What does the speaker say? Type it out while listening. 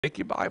Take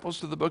your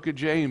Bibles to the book of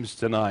James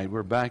tonight.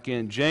 We're back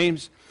in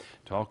James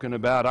talking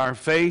about our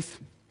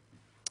faith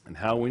and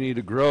how we need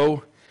to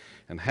grow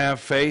and have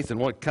faith and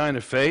what kind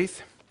of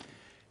faith.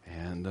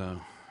 And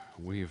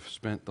we've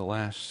spent the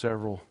last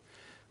several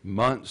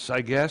months,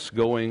 I guess,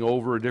 going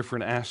over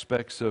different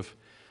aspects of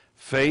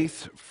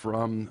faith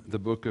from the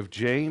book of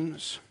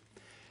James.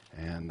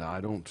 And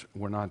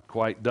we're not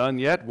quite done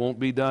yet, won't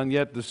be done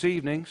yet this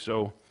evening,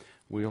 so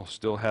we'll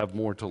still have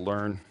more to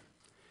learn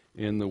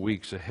in the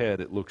weeks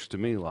ahead, it looks to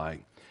me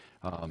like.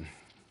 And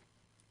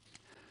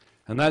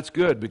that's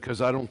good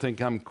because I don't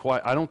think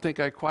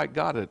I quite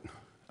got it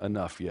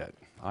enough yet.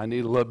 I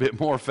need a little bit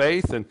more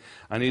faith, and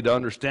I need to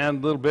understand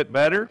a little bit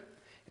better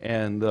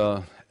and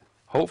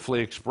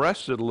hopefully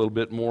express it a little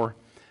bit more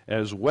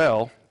as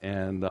well.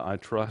 And I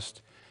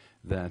trust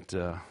that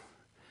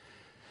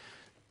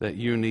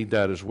you need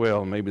that as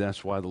well. And maybe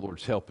that's why the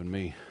Lord's helping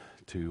me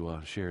to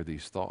share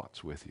these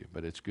thoughts with you.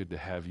 But it's good to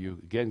have you.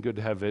 Again, good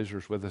to have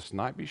visitors with us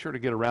tonight. Be sure to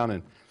get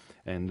around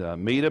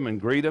and meet them and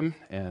greet them.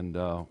 And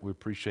we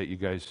appreciate you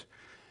guys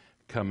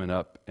coming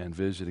up and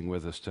visiting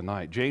with us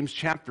tonight. James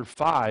chapter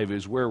 5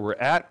 is where we're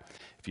at.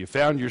 If you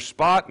found your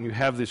spot and you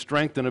have the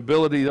strength and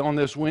ability on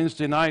this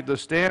Wednesday night to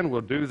stand, we'll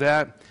do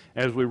that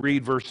as we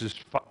read verses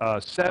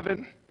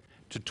 7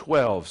 to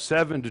 12.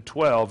 7 to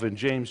 12 in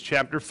James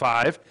chapter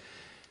 5.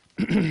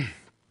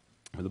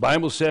 The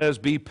Bible says,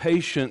 "Be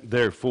patient,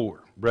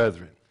 therefore,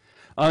 brethren,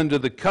 unto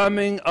the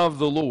coming of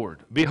the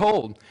Lord.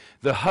 Behold,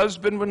 the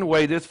husbandman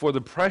waiteth for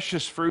the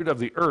precious fruit of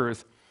the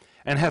earth,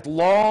 and hath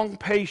long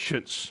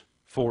patience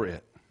for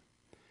it."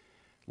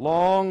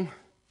 Long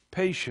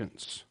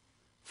patience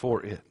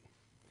for it,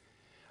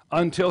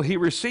 until he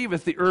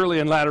receiveth the early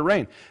and latter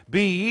rain.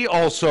 Be ye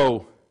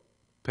also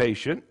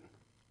patient.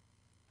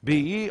 Be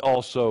ye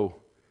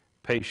also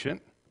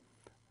patient.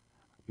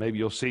 Maybe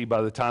you'll see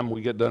by the time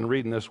we get done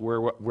reading this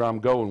where I'm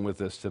going with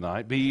this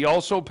tonight. "Be ye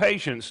also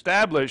patient,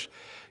 establish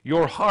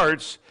your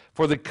hearts,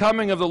 for the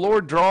coming of the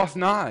Lord draweth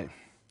nigh.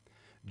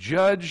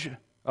 Grudge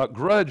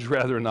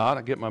not,"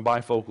 I get my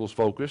bifocals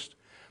focused.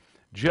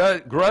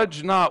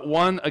 "Grudge not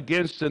one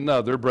against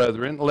another,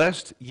 brethren,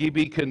 lest ye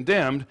be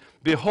condemned.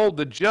 Behold,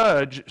 the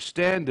judge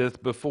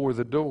standeth before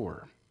the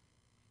door.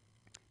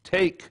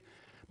 Take,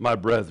 my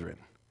brethren,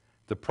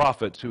 the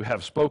prophets who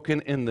have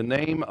spoken in the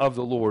name of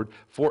the Lord,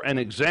 for an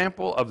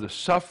example of the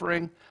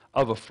suffering,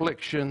 of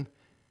affliction,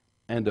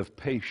 and of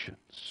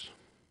patience."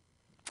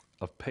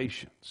 Of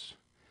patience.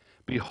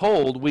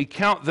 "Behold, we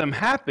count them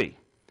happy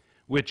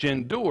which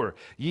endure.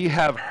 Ye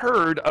have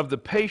heard of the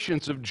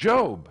patience of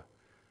Job,"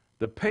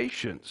 the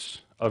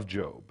patience of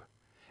Job,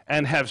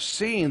 "and have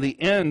seen the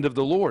end of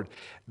the Lord,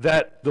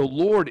 that the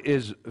Lord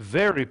is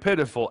very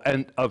pitiful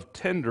and of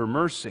tender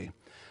mercy.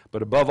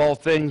 But above all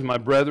things, my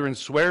brethren,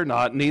 swear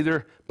not,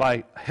 neither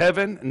by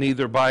heaven,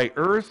 neither by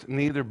earth,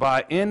 neither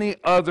by any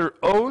other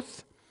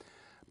oath,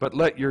 but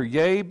let your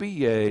yea be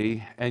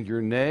yea, and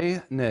your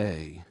nay,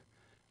 nay,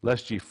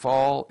 lest ye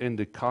fall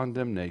into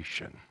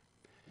condemnation."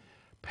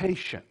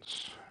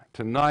 Patience.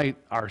 Tonight,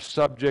 our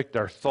subject,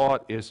 our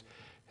thought is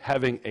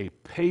having a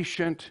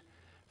patient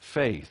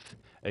faith,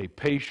 a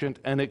patient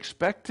and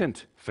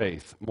expectant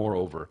faith,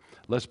 moreover.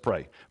 Let's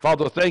pray.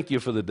 Father, thank you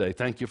for the day.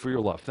 Thank you for your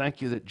love.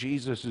 Thank you that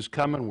Jesus is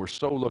coming. We're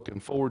so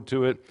looking forward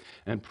to it,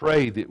 and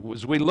pray that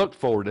as we look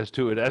forward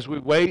to it, as we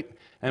wait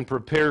and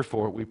prepare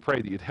for it, we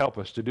pray that you'd help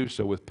us to do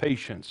so with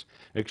patience,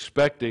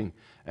 expecting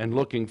and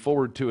looking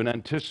forward to and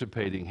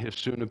anticipating his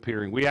soon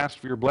appearing. We ask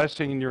for your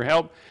blessing and your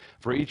help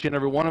for each and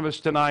every one of us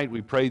tonight.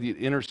 We pray that you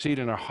intercede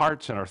in our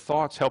hearts and our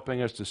thoughts,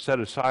 helping us to set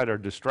aside our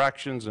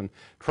distractions and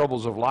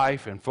troubles of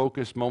life and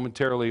focus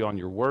momentarily on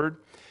your word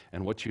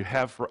and what you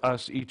have for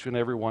us, each and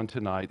every one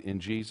tonight, in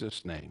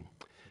Jesus' name.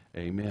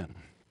 Amen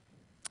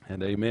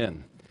and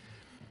amen.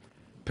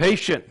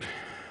 Patient.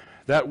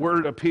 That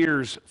word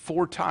appears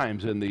 4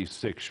 times in these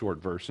 6 short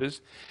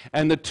verses.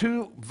 And the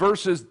 2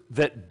 verses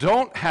that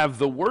don't have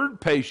the word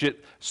patient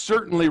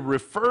certainly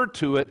refer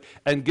to it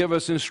and give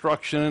us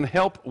instruction and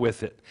help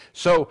with it.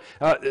 So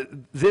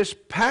this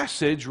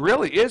passage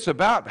really is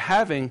about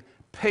having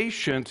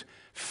patient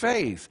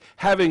faith.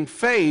 Having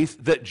faith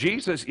that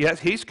Jesus,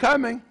 yes, he's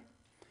coming.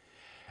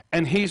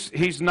 And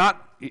he's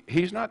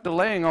not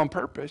delaying on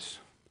purpose.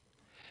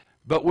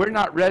 But we're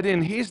not ready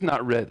and he's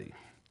not ready.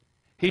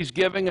 He's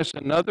giving us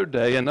another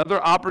day, another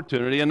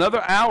opportunity,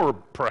 another hour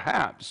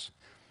perhaps,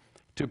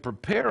 to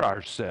prepare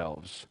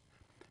ourselves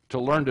to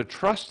learn to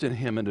trust in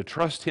him and to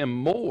trust him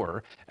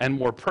more and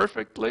more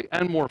perfectly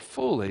and more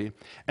fully.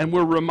 And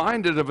we're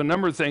reminded of a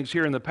number of things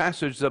here in the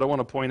passage that I want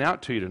to point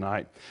out to you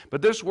tonight.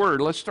 But this word,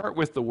 let's start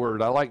with the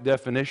word. I like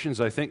definitions.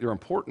 I think they're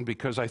important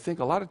because I think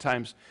a lot of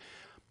times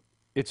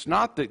it's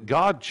not that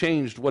God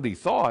changed what he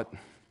thought.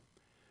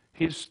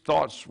 His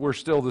thoughts were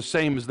still the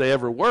same as they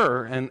ever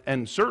were,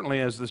 and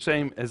certainly as the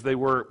same as they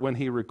were when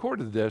he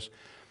recorded this.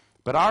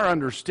 But our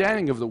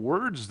understanding of the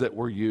words that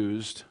were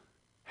used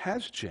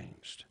has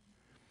changed.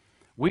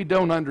 We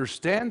don't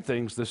understand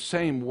things the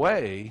same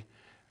way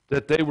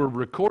that they were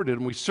recorded,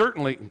 and we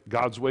certainly,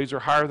 God's ways are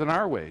higher than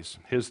our ways.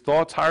 His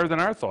thoughts higher than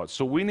our thoughts.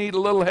 So we need a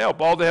little help,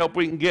 all the help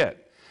we can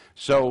get.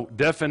 So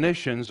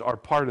definitions are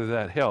part of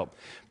that help.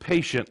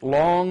 Patient,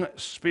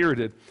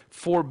 long-spirited,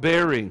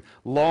 forbearing,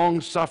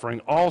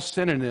 long-suffering, all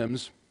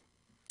synonyms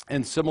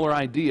and similar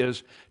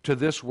ideas to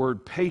this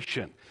word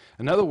patient.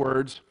 In other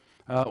words,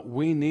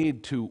 we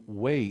need to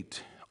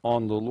wait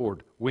on the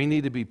Lord. We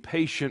need to be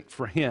patient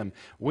for Him.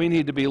 We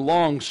need to be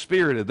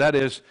long-spirited. That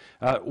is,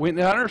 we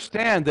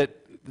understand that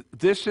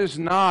this is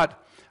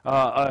not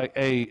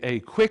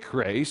a quick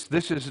race.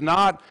 This is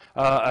not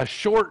a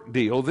short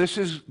deal. This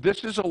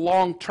is a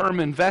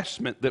long-term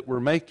investment that we're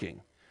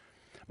making.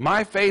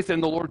 My faith in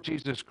the Lord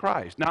Jesus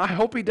Christ. Now, I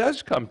hope He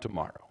does come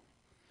tomorrow.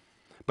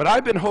 But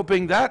I've been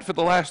hoping that for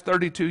the last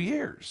 32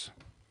 years,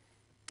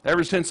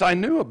 ever since I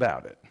knew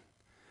about it.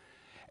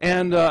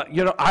 And,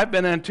 I've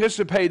been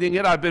anticipating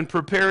it. I've been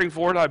preparing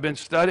for it. I've been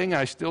studying.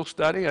 I still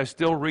study. I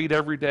still read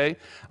every day.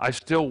 I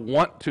still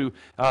want to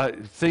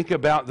think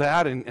about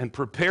that and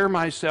prepare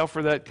myself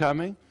for that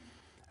coming.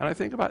 And I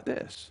think about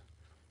this.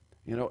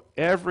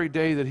 Every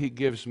day that He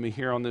gives me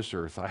here on this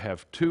earth, I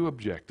have two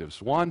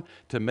objectives. One,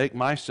 to make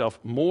myself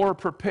more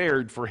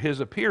prepared for His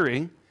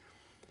appearing,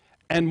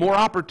 and more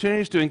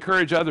opportunities to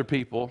encourage other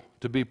people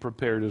to be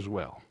prepared as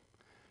well.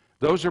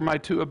 Those are my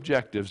two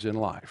objectives in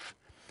life.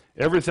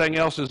 Everything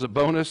else is a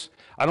bonus.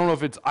 I don't know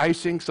if it's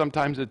icing.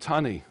 Sometimes it's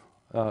honey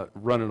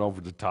running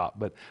over the top.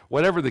 But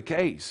whatever the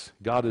case,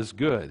 God is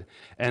good.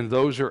 And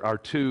those are our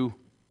two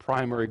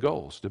primary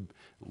goals, to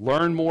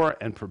learn more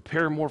and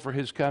prepare more for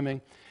His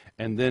coming,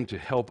 and then to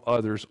help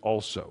others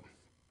also.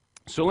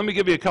 So let me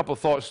give you a couple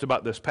thoughts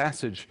about this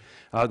passage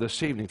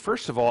this evening.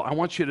 First of all, I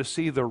want you to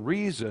see the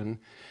reason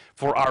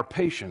for our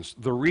patience,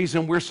 the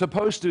reason we're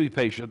supposed to be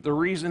patient, the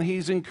reason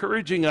He's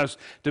encouraging us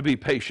to be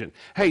patient.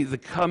 Hey, the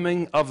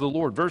coming of the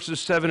Lord. Verses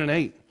 7 and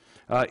 8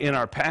 in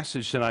our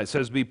passage tonight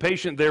says, "Be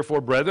patient,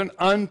 therefore, brethren,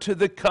 unto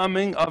the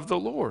coming of the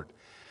Lord."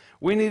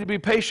 We need to be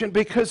patient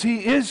because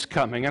He is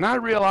coming. And I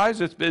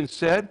realize it's been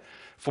said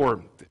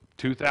for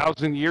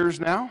 2,000 years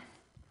now.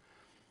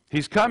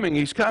 He's coming,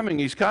 He's coming,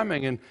 He's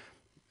coming. And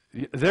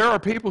there are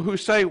people who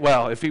say,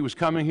 well, if He was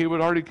coming, He would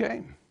already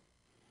came.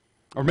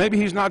 Or maybe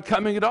He's not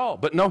coming at all.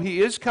 But no,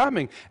 He is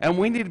coming. And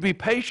we need to be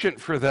patient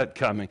for that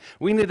coming.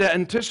 We need to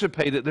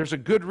anticipate it. There's a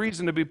good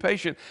reason to be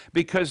patient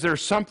because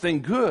there's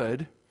something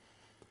good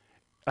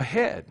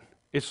ahead.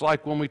 It's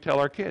like when we tell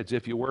our kids,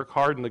 if you work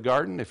hard in the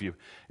garden, if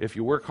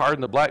you work hard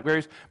in the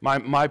blackberries.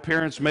 My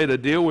parents made a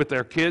deal with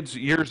their kids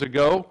years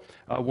ago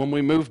when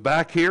we moved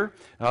back here.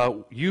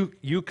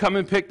 You come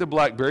and pick the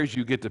blackberries.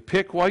 You get to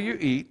pick while you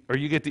eat, or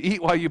you get to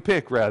eat while you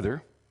pick,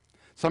 rather.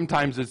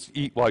 Sometimes it's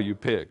eat while you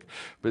pick,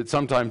 but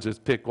sometimes it's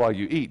pick while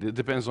you eat. It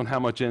depends on how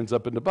much ends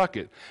up in the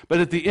bucket. But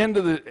at the end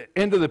of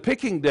the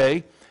picking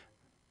day,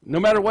 no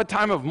matter what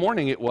time of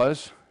morning it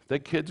was, the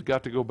kids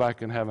got to go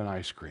back and have an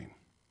ice cream.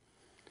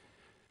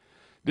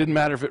 Didn't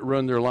matter if it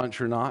ruined their lunch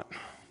or not.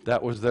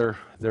 That was their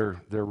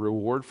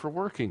reward for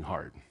working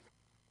hard.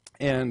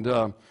 And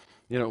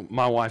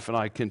my wife and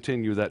I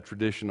continue that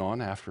tradition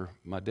on after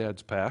my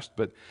dad's passed.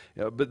 But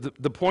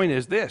the point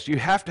is this: you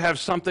have to have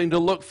something to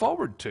look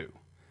forward to.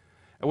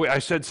 I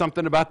said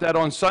something about that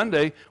on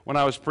Sunday when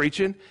I was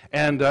preaching,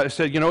 and I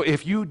said,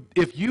 if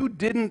you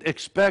didn't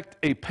expect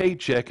a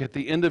paycheck at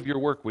the end of your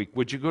work week,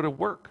 would you go to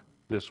work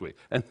this week?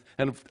 And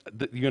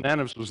the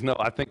unanimous was no.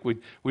 I think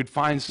we'd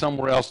find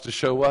somewhere else to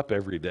show up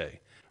every day,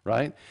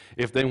 right?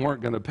 If they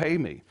weren't going to pay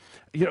me.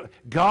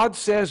 God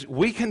says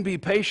we can be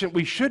patient.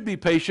 We should be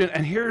patient.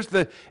 And here's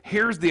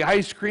the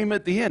ice cream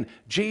at the end.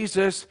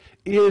 Jesus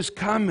is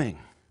coming,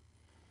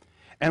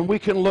 and we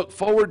can look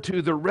forward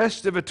to the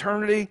rest of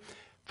eternity.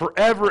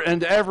 Forever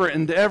and ever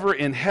and ever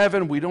in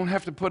heaven. We don't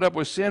have to put up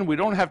with sin. We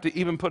don't have to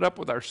even put up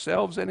with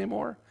ourselves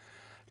anymore,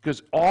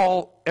 because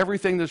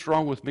everything that's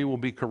wrong with me will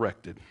be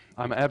corrected.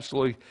 I'm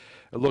absolutely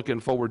looking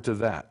forward to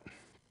that.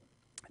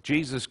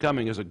 Jesus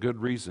coming is a good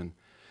reason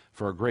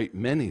for a great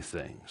many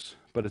things,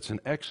 but it's an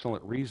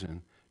excellent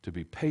reason to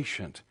be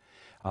patient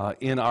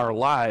in our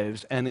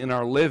lives and in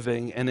our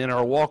living and in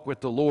our walk with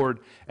the Lord,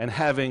 and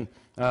having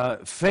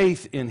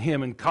faith in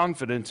Him and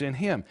confidence in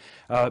Him.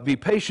 Be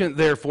patient,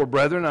 therefore,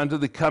 brethren, unto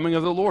the coming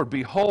of the Lord.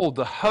 Behold,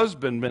 the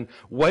husbandman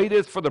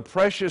waiteth for the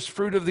precious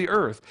fruit of the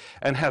earth,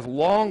 and hath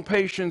long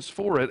patience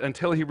for it,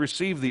 until he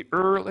receive the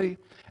early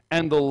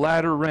and the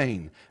latter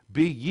rain.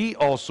 Be ye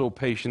also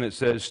patient, it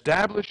says.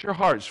 Establish your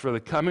hearts, for the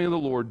coming of the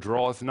Lord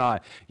draweth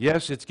nigh.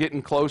 Yes, it's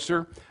getting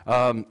closer.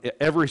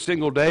 Every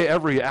single day,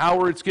 every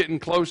hour, it's getting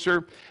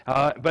closer.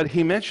 But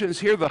he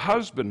mentions here the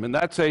husbandman.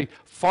 That's a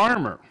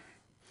farmer.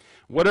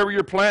 Whatever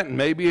you're planting,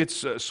 maybe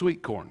it's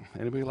sweet corn.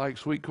 Anybody like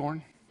sweet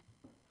corn?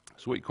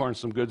 Sweet corn's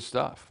some good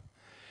stuff.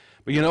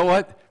 But you know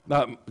what?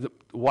 The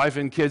wife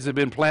and kids have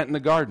been planting the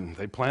garden.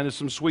 They planted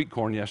some sweet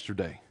corn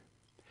yesterday.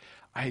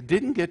 I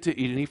didn't get to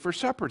eat any for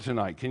supper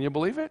tonight. Can you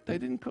believe it? They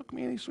didn't cook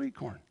me any sweet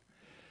corn.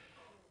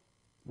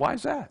 Why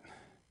is that?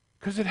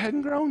 Because it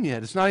hadn't grown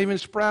yet. It's not even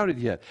sprouted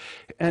yet.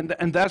 And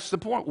that's the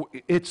point.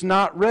 It's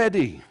not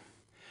ready.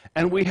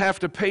 And we have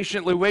to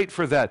patiently wait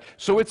for that.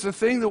 So it's a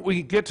thing that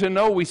we get to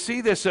know. We see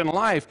this in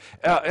life.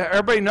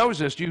 Everybody knows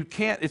this.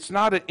 It's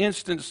not an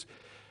instant.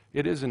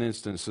 It is an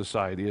instant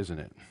society, isn't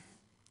it?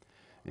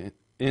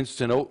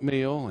 instant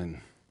oatmeal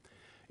and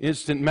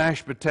instant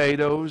mashed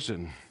potatoes.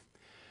 And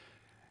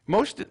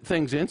most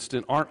things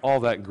instant aren't all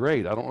that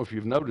great. I don't know if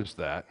you've noticed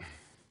that.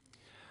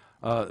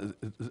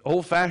 The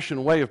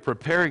old-fashioned way of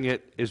preparing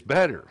it is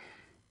better.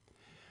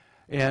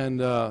 And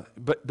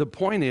but the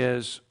point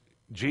is,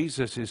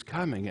 Jesus is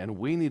coming, and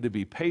we need to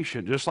be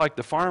patient, just like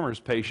the farmer's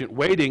patient,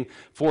 waiting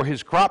for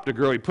his crop to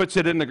grow. He puts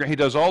it in the ground. He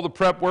does all the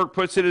prep work,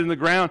 puts it in the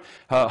ground,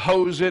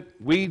 hoes it,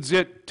 weeds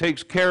it,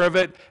 takes care of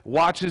it,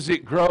 watches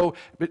it grow.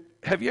 But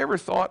have you ever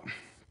thought,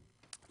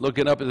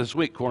 looking up at the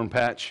sweet corn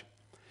patch,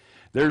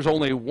 there's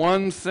only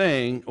one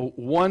thing,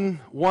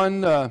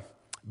 one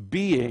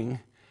being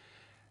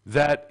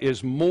that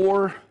is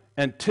more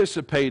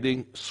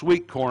anticipating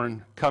sweet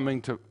corn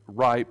coming to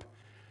ripe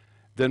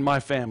than my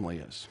family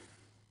is.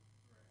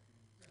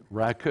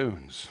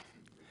 Raccoons.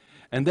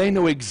 And they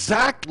know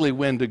exactly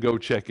when to go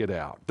check it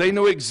out. They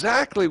know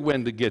exactly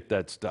when to get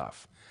that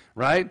stuff,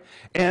 right?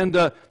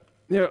 And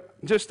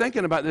just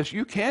thinking about this,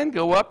 you can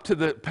go up to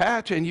the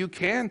patch and you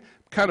can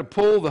kind of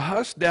pull the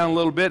husk down a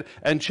little bit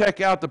and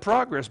check out the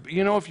progress. But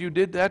you know, if you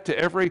did that to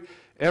every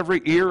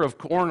ear of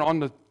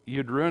corn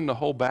you'd ruin the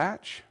whole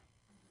batch,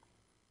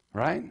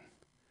 right?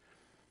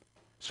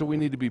 So we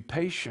need to be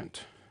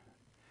patient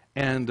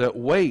and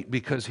wait,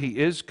 because he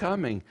is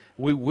coming.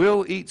 We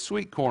will eat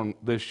sweet corn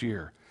this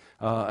year,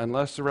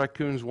 unless the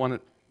raccoons want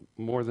it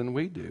more than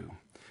we do.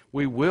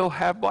 We will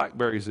have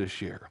blackberries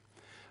this year.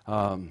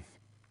 Even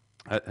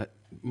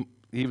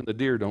the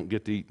deer don't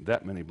get to eat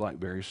that many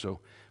blackberries, so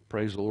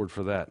praise the Lord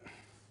for that.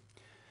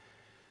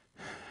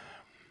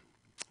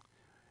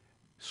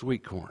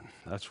 Sweet corn,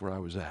 that's where I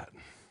was at.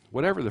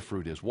 Whatever the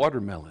fruit is,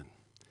 watermelon.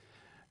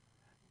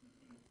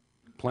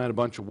 Plant a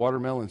bunch of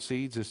watermelon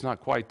seeds. It's not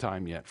quite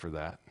time yet for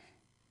that.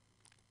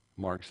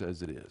 Mark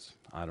says it is.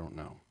 I don't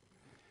know.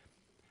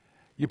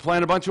 You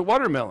plant a bunch of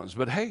watermelons,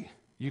 but hey,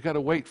 you got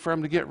to wait for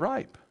them to get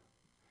ripe.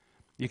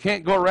 You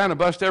can't go around and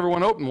bust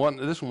everyone open.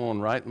 This one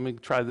won't right. Let me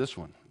try this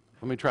one.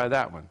 Let me try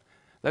that one.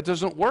 That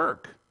doesn't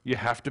work. You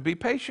have to be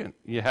patient.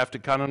 You have to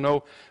kind of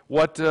know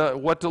what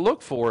to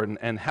look for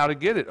and how to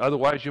get it.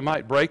 Otherwise, you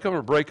might break them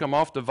or break them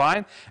off the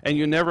vine, and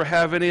you never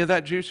have any of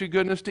that juicy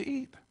goodness to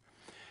eat.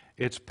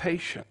 It's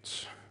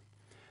patience.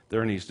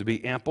 There needs to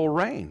be ample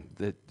rain.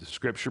 The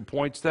Scripture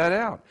points that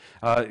out.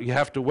 You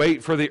have to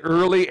wait for the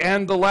early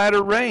and the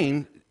latter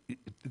rain.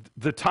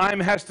 The time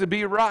has to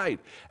be right.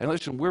 And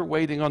listen, we're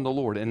waiting on the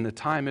Lord, and the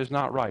time is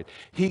not right.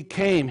 He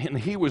came, and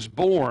he was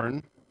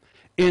born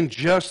in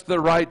just the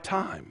right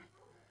time.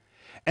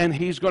 And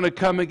he's going to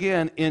come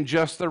again in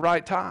just the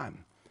right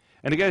time.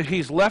 And again,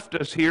 he's left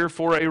us here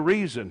for a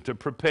reason, to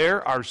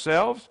prepare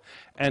ourselves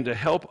and to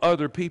help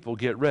other people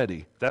get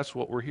ready. That's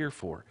what we're here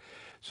for.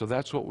 So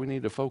that's what we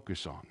need to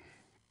focus on.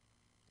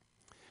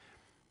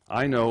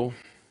 I know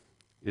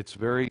it's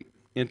very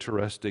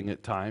interesting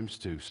at times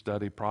to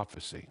study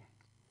prophecy.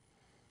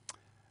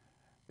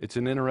 It's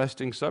an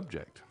interesting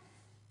subject.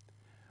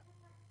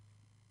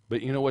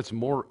 But you know what's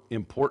more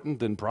important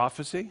than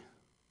prophecy?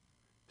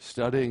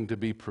 Studying to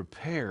be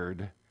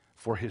prepared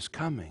for his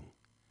coming.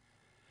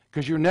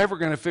 Because you're never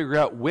going to figure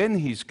out when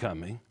he's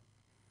coming.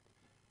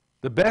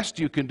 The best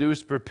you can do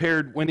is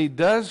prepared when he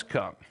does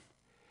come.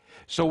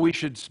 So we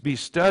should be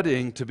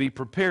studying to be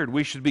prepared.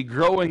 We should be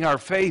growing our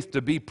faith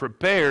to be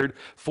prepared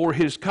for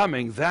his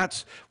coming.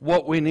 That's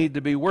what we need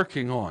to be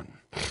working on.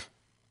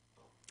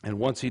 And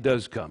once he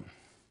does come,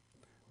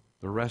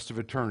 the rest of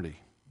eternity,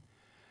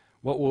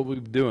 what will we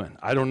be doing?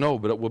 I don't know,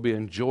 but we'll be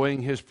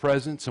enjoying his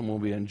presence, and we'll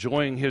be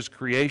enjoying his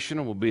creation,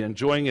 and we'll be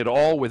enjoying it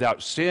all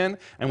without sin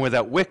and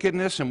without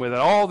wickedness and without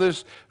all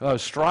this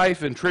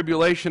strife and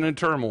tribulation and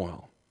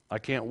turmoil. I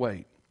can't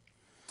wait.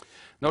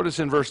 Notice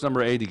in verse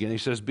number 8 again, he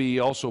says, "Be ye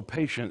also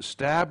patient,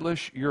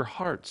 establish your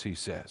hearts," he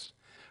says,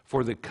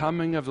 "for the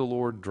coming of the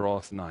Lord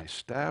draweth nigh."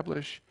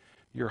 Establish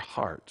your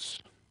hearts.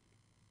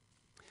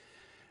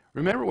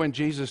 Remember when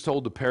Jesus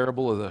told the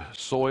parable of the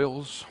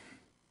soils?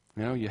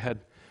 You had,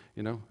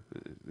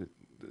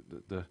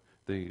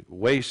 the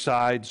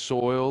wayside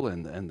soil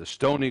and the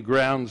stony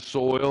ground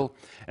soil,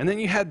 and then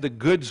you had the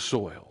good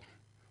soil,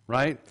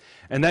 right?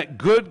 And that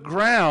good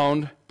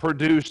ground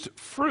produced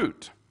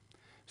fruit,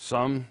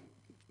 some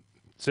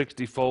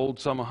 60-fold,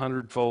 some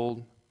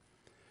 100-fold.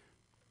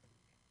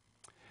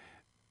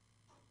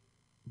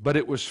 But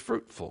it was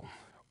fruitful.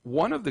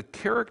 One of the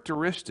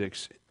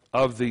characteristics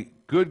of the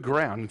good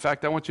ground, in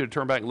fact, I want you to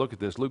turn back and look at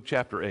this, Luke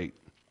chapter 8.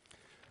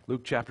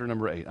 Luke chapter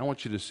number 8. I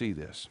want you to see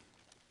this.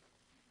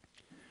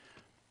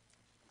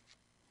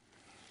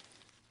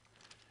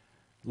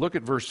 Look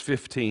at verse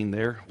 15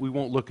 there. We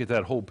won't look at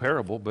that whole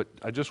parable, but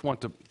I just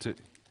want to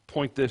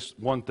point this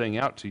one thing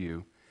out to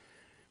you.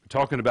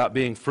 Talking about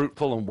being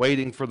fruitful and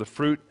waiting for the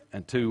fruit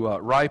and to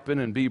ripen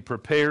and be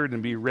prepared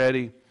and be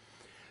ready.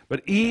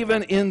 But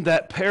even in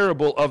that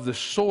parable of the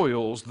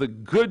soils, the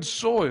good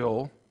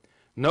soil,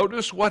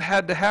 notice what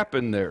had to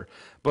happen there.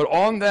 But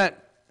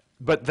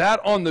that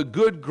on the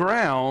good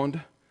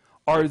ground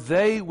are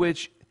they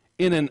which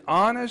in an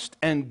honest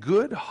and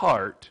good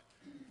heart,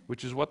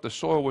 which is what the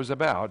soil was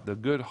about, the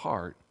good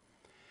heart,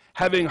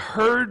 having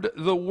heard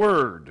the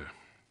word,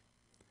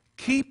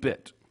 keep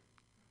it.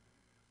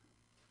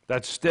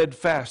 That's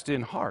steadfast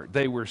in heart.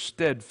 They were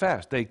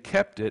steadfast. They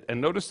kept it.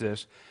 And notice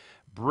this,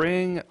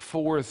 bring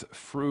forth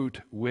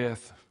fruit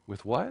with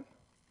what?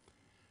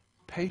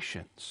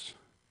 Patience.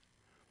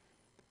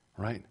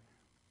 Right?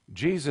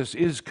 Jesus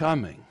is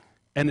coming.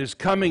 And his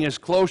coming is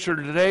closer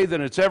today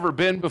than it's ever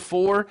been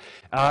before.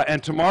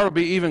 And tomorrow will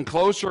be even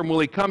closer. And will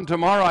he come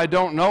tomorrow? I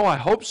don't know. I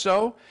hope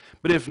so.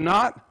 But if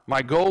not,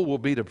 my goal will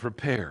be to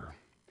prepare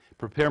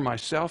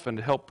myself and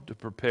to help to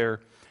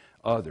prepare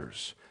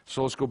others.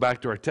 So let's go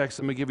back to our text.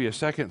 Let me give you a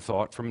second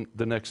thought from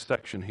the next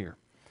section here.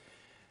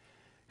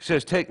 He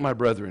says, take my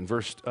brethren,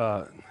 verse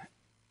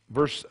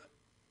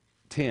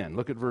 10.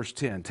 Look at verse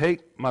 10.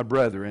 Take my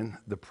brethren,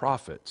 the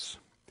prophets,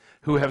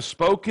 who have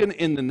spoken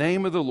in the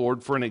name of the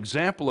Lord for an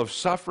example of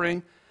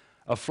suffering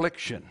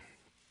affliction.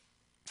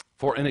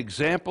 For an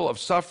example of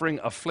suffering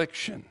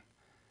affliction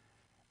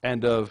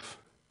and of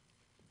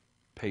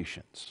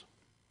patience.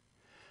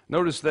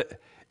 Notice that,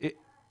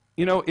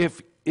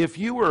 if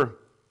you were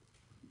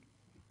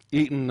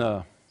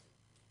eating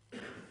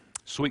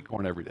sweet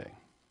corn every day,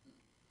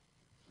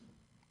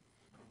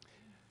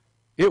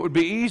 it would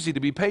be easy to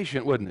be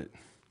patient, wouldn't it?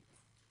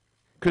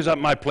 Because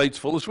my plate's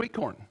full of sweet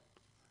corn.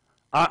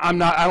 I'm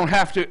not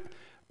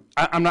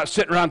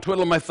sitting around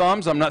twiddling my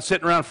thumbs. I'm not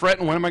sitting around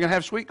fretting, when am I going to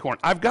have sweet corn?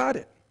 I've got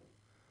it.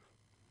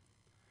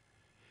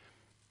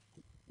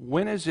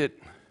 When is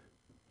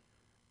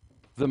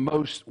the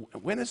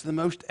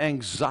most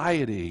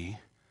anxiety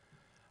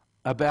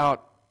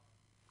about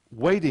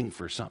waiting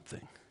for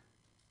something?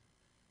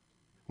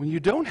 When you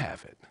don't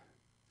have it.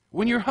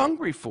 When you're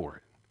hungry for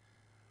it.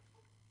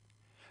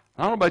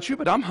 I don't know about you,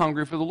 but I'm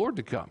hungry for the Lord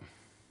to come.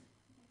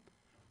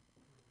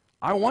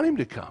 I want him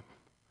to come.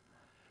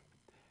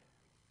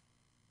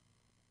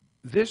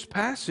 This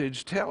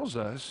passage tells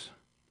us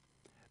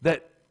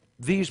that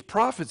these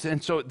prophets,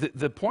 and so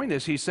the point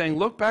is, he's saying,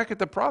 look back at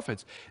the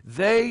prophets.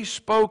 They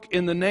spoke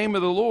in the name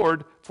of the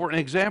Lord for an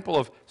example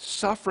of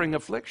suffering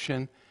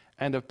affliction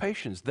and of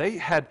patience. They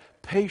had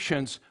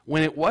patience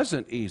when it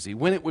wasn't easy,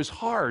 when it was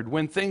hard,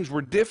 when things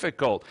were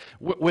difficult,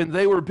 when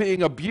they were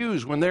being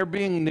abused, when they were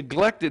being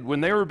neglected,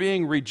 when they were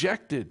being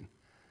rejected,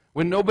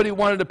 when nobody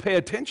wanted to pay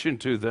attention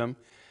to them.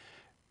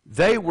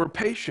 They were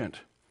patient.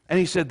 And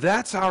he said,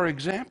 that's our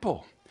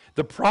example.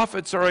 The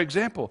prophets are our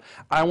example.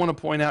 I want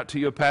to point out to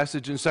you a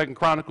passage in 2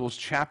 Chronicles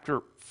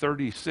chapter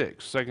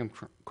 36. 2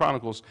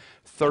 Chronicles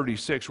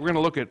 36. We're going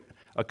to look at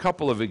a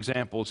couple of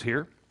examples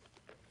here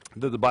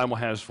that the Bible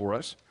has for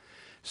us.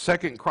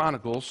 2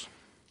 Chronicles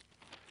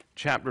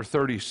chapter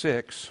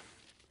 36.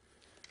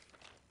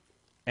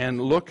 And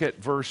look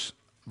at verses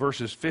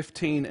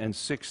 15 and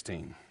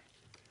 16.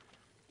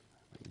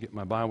 Get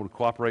my Bible to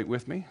cooperate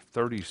with me.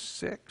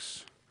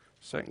 36.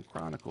 2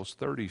 Chronicles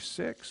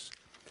 36.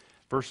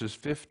 Verses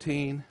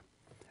 15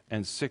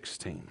 and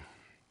 16.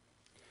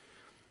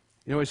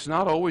 It's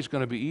not always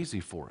going to be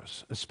easy for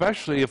us,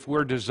 especially if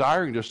we're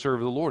desiring to serve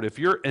the Lord. If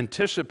you're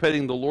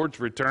anticipating the Lord's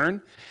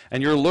return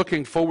and you're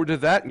looking forward to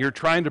that and you're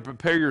trying to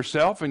prepare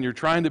yourself and you're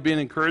trying to be an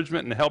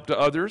encouragement and help to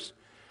others,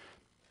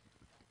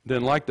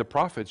 then like the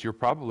prophets, you're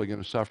probably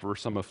going to suffer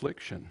some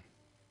affliction.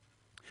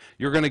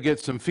 You're going to get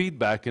some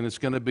feedback, and it's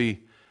going to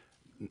be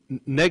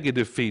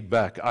negative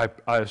feedback,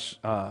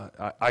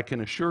 I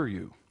can assure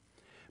you,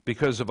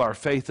 because of our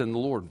faith in the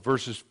Lord.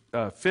 Verses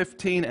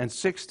 15 and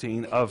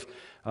 16 of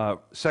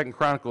 2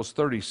 Chronicles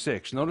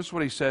 36. Notice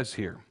what he says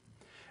here.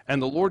 And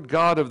the Lord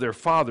God of their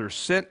fathers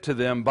sent to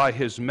them by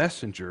his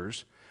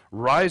messengers,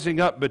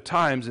 rising up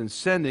betimes and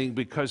sending,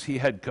 because he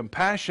had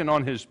compassion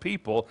on his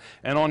people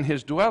and on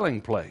his dwelling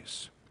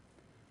place.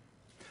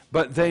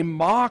 But they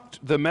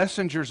mocked the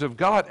messengers of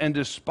God and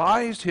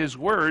despised his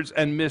words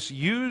and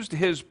misused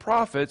his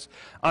prophets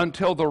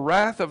until the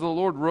wrath of the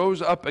Lord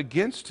rose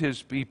against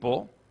his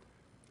people,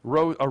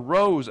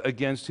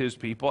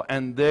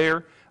 and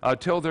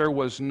till there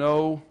was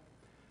no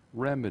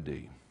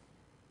remedy.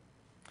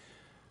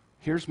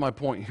 Here's my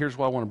point. Here's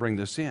why I want to bring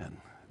this in.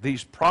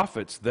 These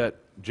prophets that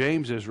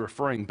James is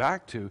referring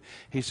back to,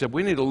 he said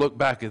we need to look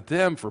back at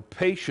them for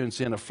patience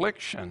in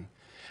affliction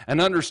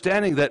and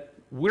understanding that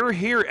we're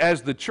here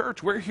as the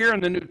church. We're here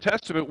in the New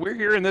Testament. We're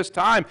here in this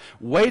time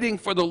waiting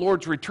for the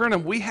Lord's return,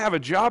 and we have a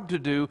job to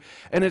do,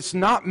 and it's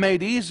not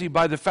made easy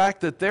by the fact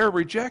that they're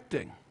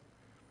rejecting.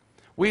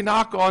 We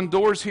knock on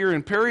doors here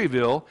in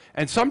Perryville,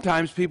 and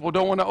sometimes people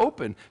don't want to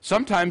open.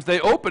 Sometimes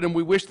they open, and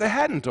we wish they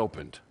hadn't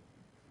opened.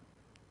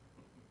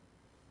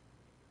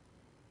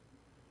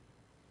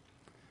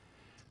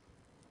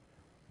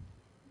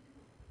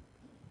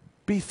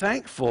 Be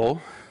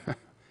thankful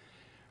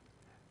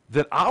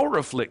that our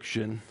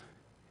affliction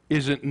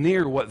isn't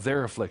near what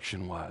their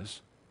affliction was,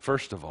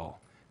 first of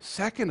all.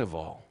 Second of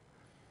all,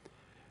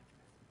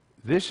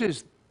 this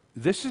is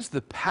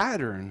the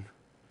pattern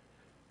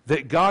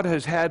that God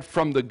has had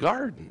from the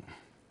garden.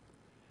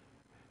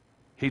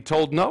 He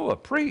told Noah,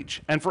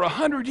 preach. And for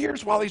 100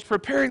 years while he's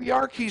preparing the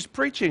ark, he's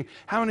preaching.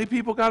 How many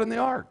people got in the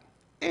ark?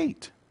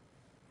 8.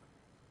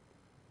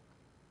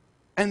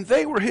 And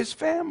they were his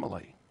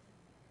family.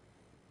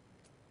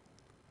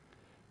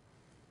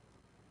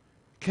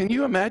 Can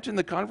you imagine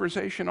the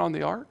conversation on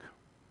the ark?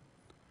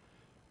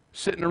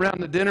 Sitting around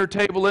the dinner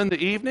table in the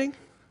evening?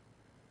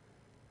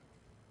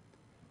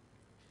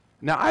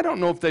 Now, I don't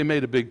know if they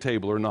made a big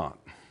table or not.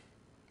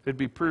 It'd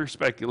be pure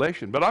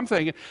speculation. But I'm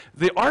thinking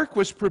the ark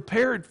was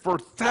prepared for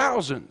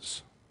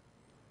thousands.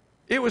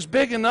 It was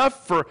big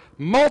enough for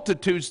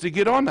multitudes to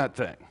get on that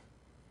thing.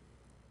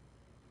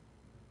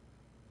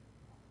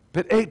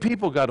 But 8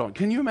 people got on.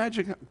 Can you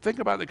imagine? Think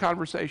about the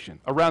conversation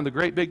around the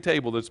great big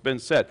table that's been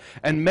set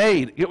and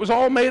made. It was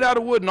all made out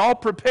of wood and all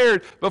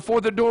prepared before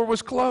the door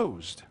was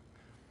closed.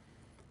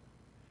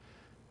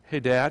 Hey,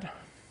 Dad.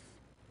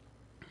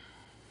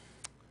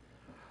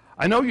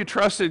 I know you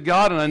trusted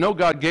God, and I know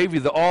God gave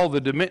you all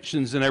the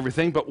dimensions and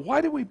everything, but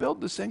why did we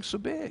build this thing so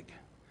big?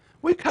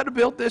 We could have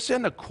built this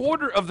in a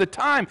quarter of the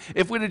time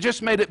if we'd have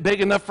just made it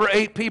big enough for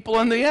 8 people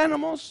and the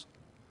animals.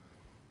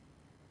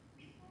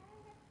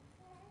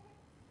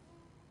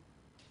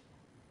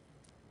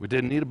 We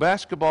didn't need a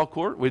basketball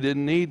court. We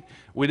didn't need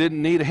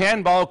a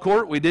handball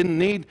court. We didn't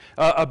need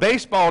a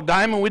baseball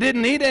diamond. We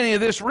didn't need any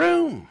of this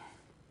room.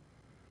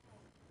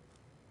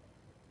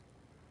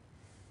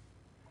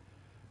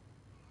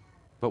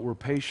 But we're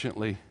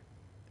patiently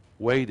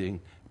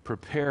waiting,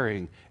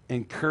 preparing,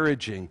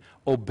 encouraging,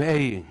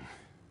 obeying,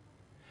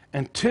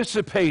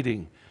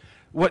 anticipating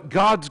what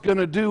God's going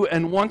to do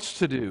and wants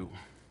to do.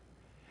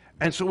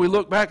 And so we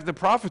look back at the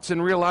prophets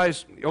and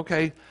realize,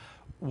 okay,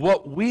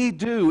 what we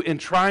do in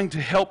trying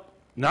to help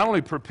not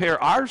only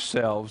prepare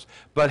ourselves,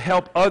 but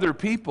help other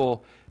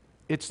people,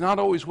 it's not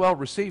always well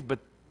received, but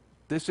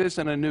this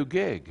isn't a new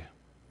gig.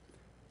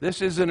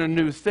 This isn't a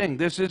new thing.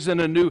 This isn't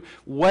a new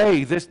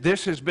way.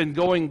 This has been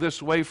going this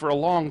way for a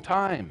long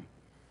time.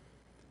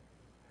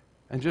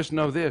 And just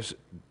know this,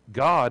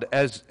 God,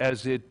 as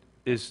it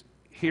is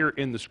here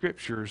in the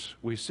Scriptures,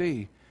 we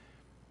see,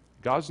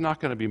 God's not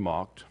going to be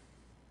mocked.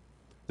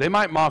 They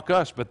might mock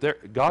us,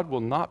 but God will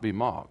not be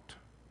mocked.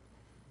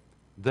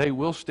 They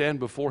will stand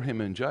before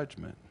Him in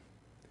judgment.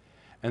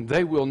 And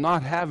they will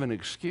not have an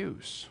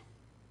excuse.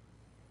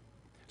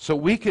 So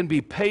we can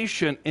be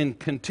patient in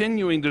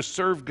continuing to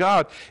serve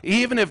God,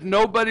 even if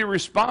nobody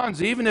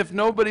responds, even if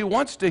nobody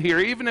wants to hear,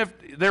 even if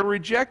they're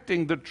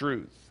rejecting the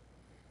truth.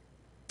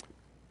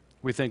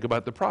 We think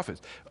about the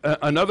prophets.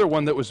 Another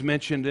one that was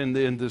mentioned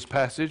in this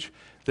passage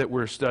that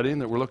we're studying,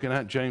 that we're looking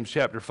at, James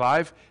chapter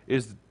 5,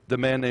 is the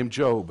man named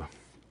Job.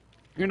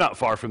 You're not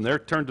far from there.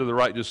 Turn to the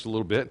right just a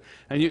little bit,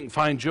 and you can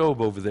find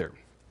Job over there.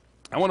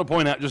 I want to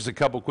point out just a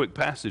couple quick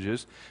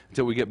passages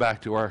until we get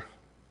back to our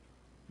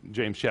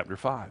James chapter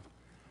 5.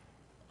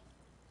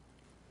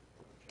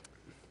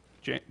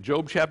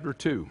 Job chapter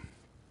 2.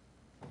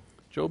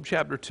 Job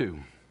chapter 2.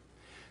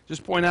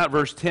 Just point out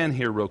verse 10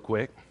 here real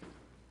quick.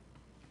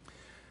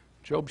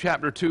 Job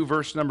chapter 2,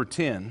 verse number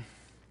 10.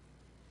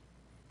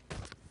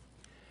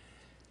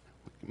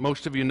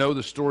 Most of you know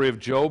the story of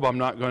Job. I'm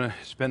not going to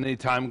spend any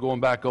time going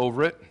back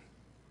over it.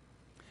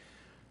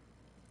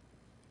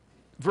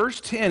 Verse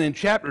 10 in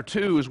chapter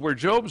 2 is where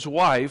Job's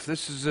wife,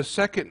 this is the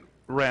second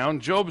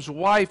round, Job's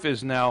wife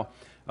is now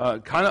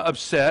kind of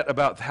upset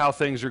about how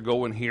things are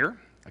going here.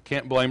 I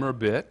can't blame her a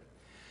bit.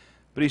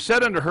 But he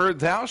said unto her,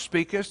 Thou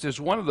speakest as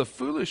one of the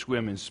foolish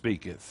women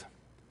speaketh.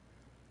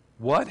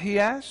 What, he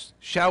asked?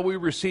 Shall we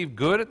receive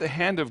good at the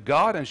hand of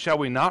God, and shall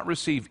we not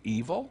receive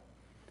evil?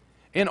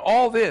 In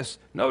all this,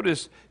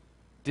 notice,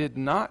 did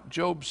not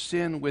Job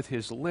sin with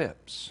his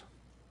lips?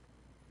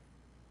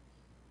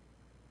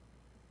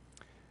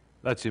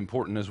 That's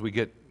important as we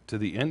get to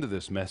the end of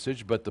this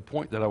message, but the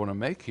point that I want to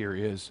make here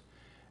is,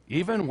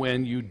 even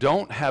when you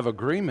don't have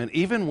agreement,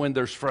 even when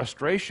there's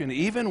frustration,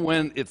 even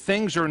when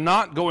things are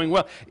not going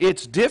well,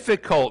 it's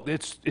difficult,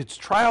 it's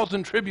trials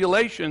and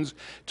tribulations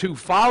to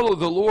follow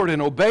the Lord and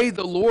obey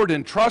the Lord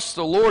and trust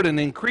the Lord and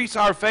increase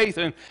our faith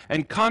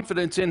and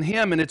confidence in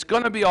Him, and it's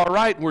going to be all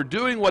right, and we're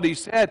doing what He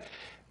said,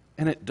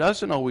 and it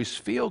doesn't always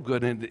feel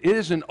good, and it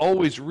isn't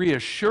always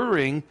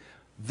reassuring.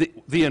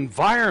 The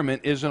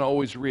environment isn't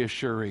always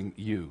reassuring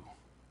you.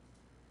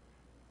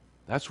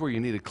 That's where you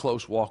need a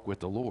close walk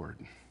with the Lord,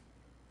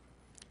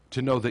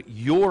 to know that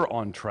you're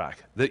on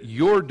track, that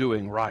you're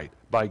doing right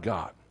by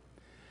God.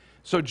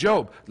 So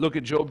Job, look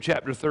at Job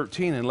chapter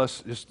 13, and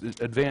let's just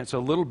advance a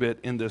little bit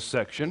in this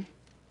section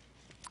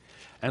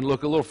and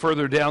look a little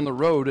further down the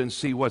road and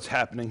see what's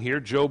happening here.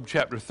 Job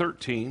chapter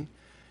 13,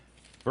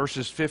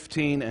 verses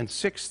 15 and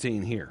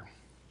 16 here.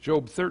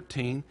 Job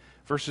 13,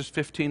 verses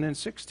 15 and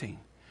 16.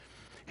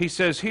 He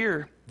says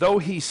here, Though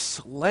he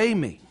slay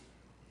me,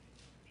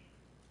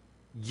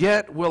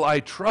 yet will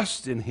I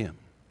trust in him.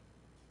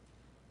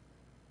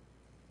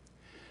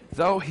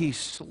 Though he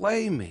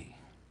slay me,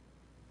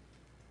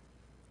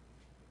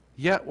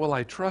 yet will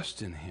I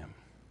trust in him.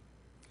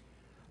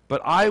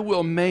 But I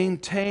will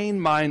maintain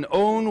mine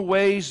own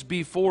ways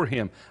before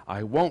him.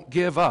 I won't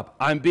give up.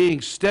 I'm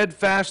being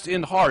steadfast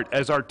in heart,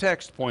 as our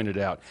text pointed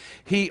out.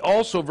 He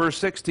also, verse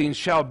 16,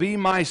 shall be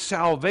my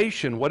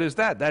salvation. What is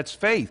that? That's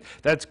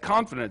faith. That's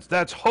confidence.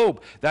 That's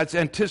hope. That's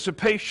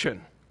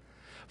anticipation.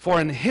 For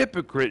an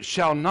hypocrite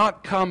shall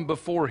not come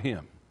before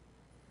him.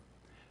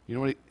 You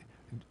know what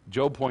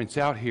Job points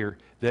out here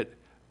that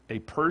a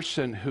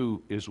person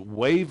who is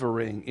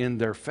wavering in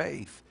their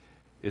faith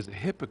is a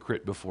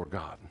hypocrite before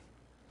God.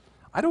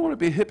 I don't want to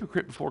be a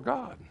hypocrite before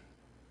God.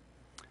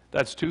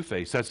 That's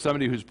two-faced. That's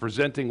somebody who's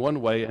presenting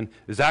one way and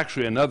is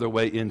actually another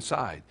way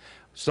inside.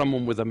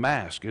 Someone with a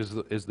mask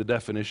is the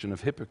definition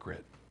of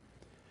hypocrite.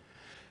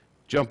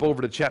 Jump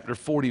over to chapter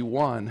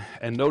 41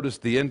 and notice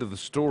the end of the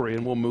story,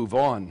 and we'll move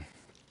on.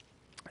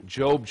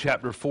 Job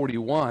chapter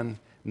 41,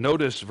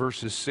 notice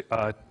verses,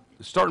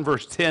 start in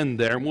verse 10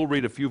 there, and we'll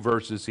read a few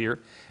verses here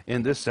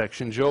in this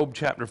section. Job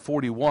chapter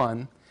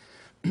 41,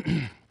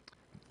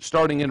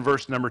 starting in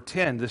verse number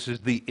 10. This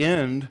is the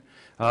end,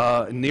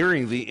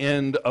 nearing the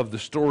end of the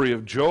story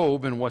of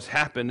Job and what's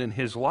happened in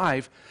his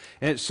life.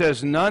 And it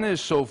says, "None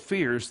is so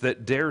fierce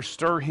that dare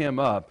stir him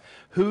up.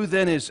 Who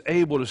then is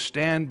able to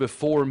stand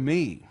before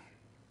me?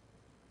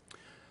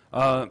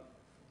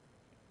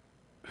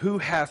 Who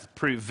hath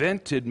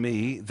prevented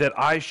me that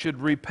I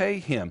should repay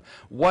him?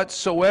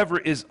 Whatsoever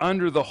is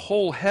under the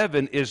whole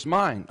heaven is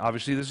mine."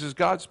 Obviously, this is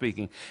God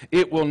speaking.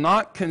 "It will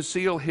not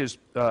conceal his,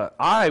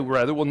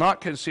 will not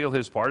conceal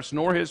his parts,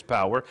 nor his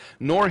power,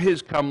 nor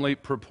his comely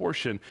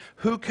proportion.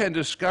 Who can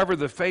discover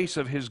the face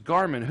of his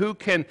garment? Who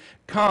can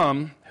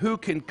come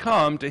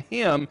to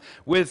him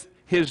with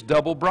his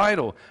double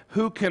bridle?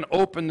 Who can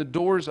open the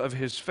doors of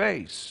his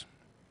face?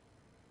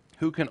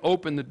 Who can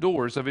open the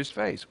doors of his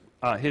face?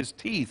 His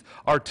teeth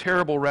are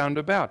terrible round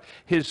about.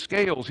 His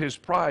scales, his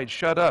pride,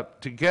 shut up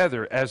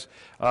together as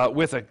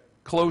with a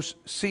close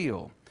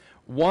seal.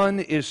 One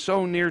is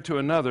so near to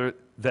another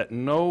that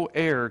no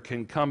air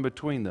can come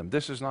between them."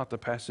 This is not the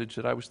passage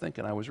that I was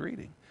thinking I was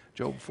reading.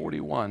 Job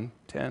 41,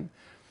 10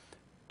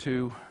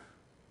 to,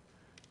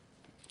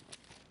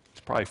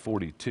 it's probably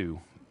 42.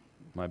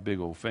 My big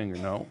old finger.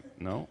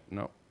 No.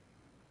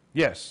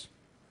 Yes,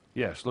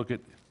 look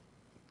at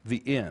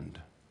the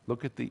end.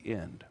 Look at the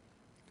end.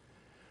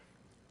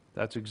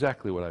 That's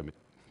exactly what I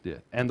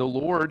did. "And the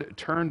Lord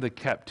turned the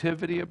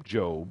captivity of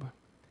Job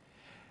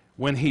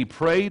when he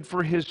prayed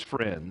for his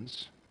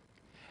friends,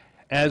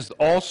 as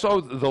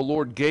also the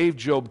Lord gave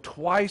Job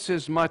twice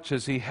as much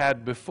as he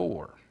had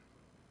before."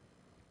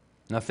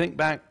 Now think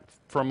back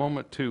for a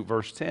moment to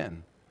verse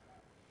 10.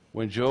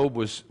 When Job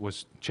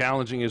was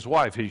challenging his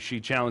wife, she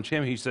challenged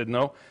him. He said,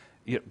 "No,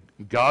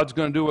 God's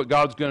going to do what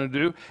God's going to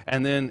do."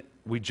 And then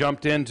we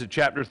jumped into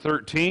chapter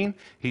 13.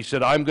 He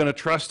said, "I'm going to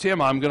trust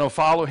him. I'm going to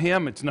follow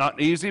him. It's not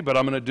easy, but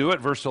I'm going to do it."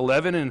 Verse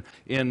 11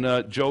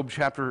 in Job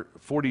chapter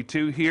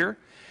 42 here.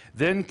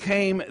 "Then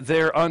came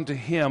there unto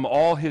him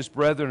all his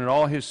brethren and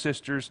all his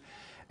sisters,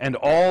 and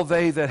all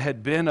they that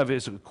had been of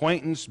his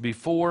acquaintance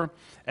before,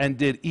 and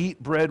did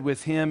eat bread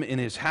with him in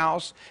his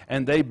house,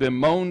 and they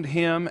bemoaned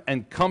him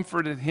and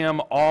comforted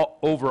him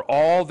over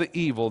all the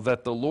evil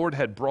that the Lord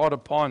had brought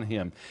upon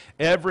him.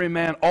 Every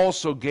man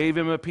also gave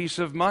him a piece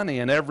of money,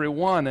 and every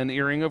one an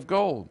earring of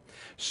gold.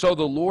 So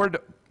the Lord,"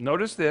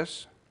 notice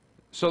this,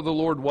 "so the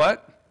Lord"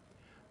 what?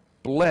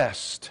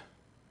 "Blessed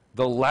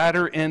the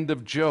latter end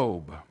of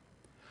Job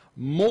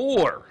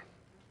more,"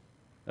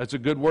 that's a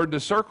good word to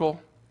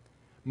circle,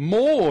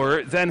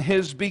 "more than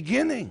his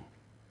beginning.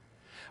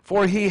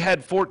 For he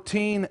had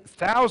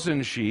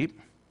 14,000 sheep."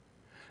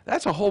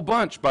 That's a whole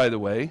bunch, by the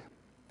way.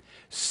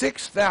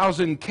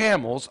 6,000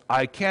 camels,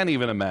 I can't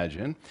even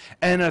imagine,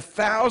 and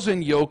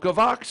 1,000 yoke of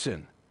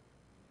oxen.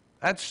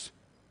 That's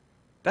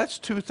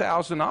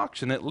 2,000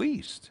 oxen at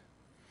least.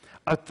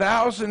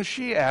 1,000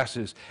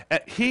 she-asses.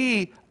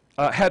 He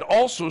had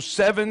also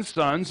 7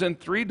 sons and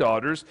 3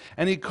 daughters,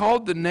 and he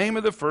called the name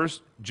of the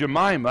first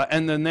Jemimah,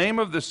 and the name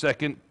of the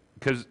second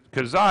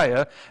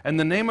Keziah, and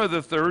the name of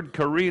the third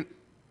Karin.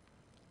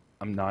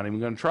 I'm not even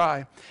going to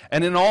try.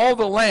 "And in all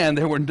the land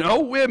there were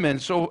no women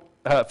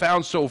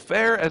found so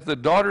fair as the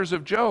daughters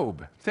of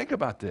Job." Think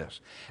about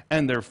this.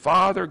 "And their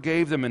father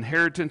gave them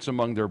inheritance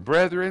among their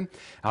brethren.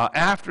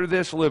 After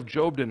this lived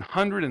Job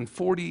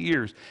 140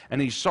 years, and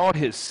he saw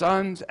his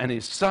sons and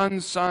his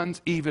sons'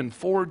 sons, even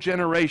 4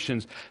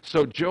 generations.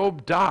 So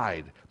Job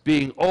died,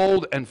 being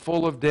old and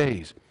full of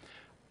days."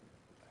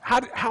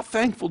 How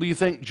thankful do you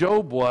think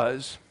Job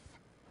was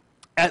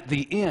at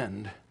the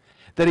end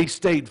that he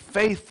stayed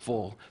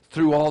faithful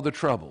through all the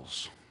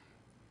troubles?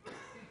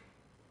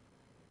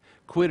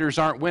 Quitters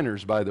aren't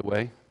winners, by the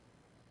way.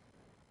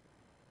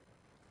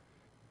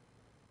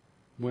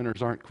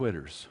 Winners aren't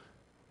quitters.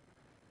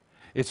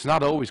 It's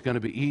not always going to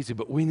be easy,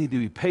 but we need to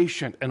be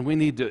patient and we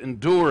need to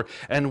endure,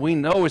 and we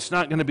know it's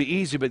not going to be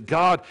easy, but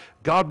God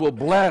will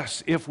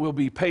bless if we'll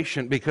be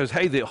patient, because,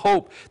 hey, the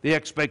hope, the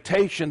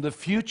expectation, the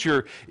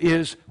future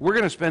is we're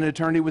going to spend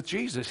eternity with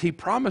Jesus. He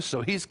promised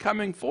so. He's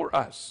coming for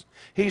us.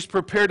 He's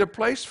prepared a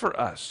place for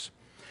us.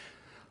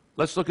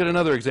 Let's look at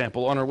another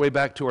example on our way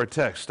back to our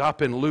text.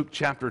 Stop in Luke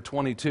chapter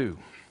 22.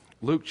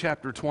 Luke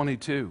chapter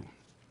 22.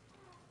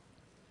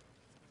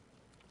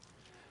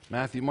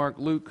 Matthew, Mark,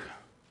 Luke.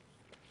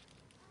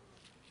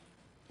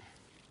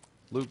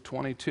 Luke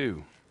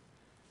 22.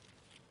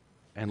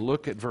 And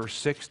look at verse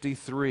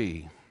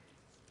 63.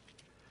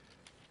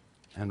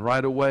 And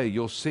right away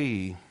you'll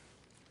see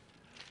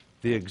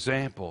the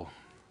example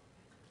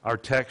Our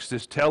text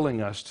is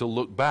telling us to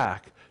look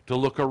back, to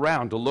look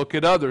around, to look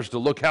at others, to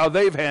look how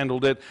they've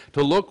handled it,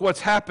 to look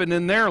what's happened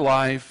in their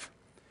life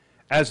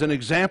as an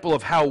example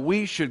of how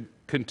we should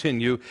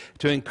continue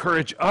to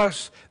encourage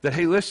us that,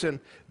 hey, listen,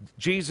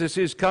 Jesus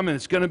is coming.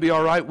 It's going to be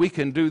all right. We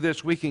can do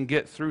this. We can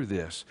get through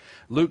this.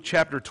 Luke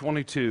chapter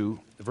 22,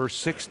 verse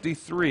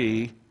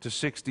 63 to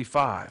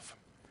 65.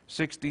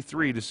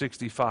 63 to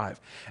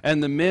 65.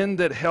 And the men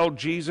that held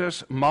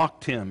Jesus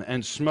mocked him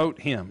and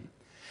smote him.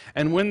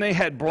 And when they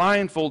had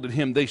blindfolded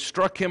him, they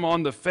struck him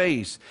on the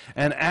face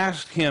and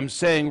asked him,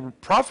 saying,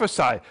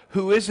 Prophesy,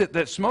 who is it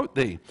that smote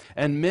thee?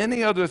 And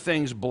many other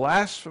things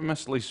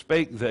blasphemously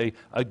spake they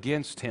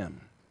against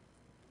him.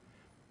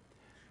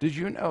 Did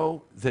you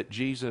know that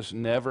Jesus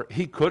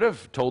he could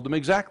have told them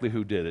exactly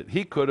who did it.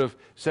 He could have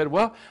said,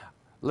 well,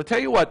 I'll tell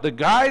you what, the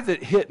guy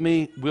that hit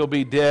me will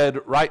be dead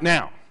right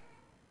now.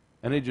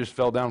 And he just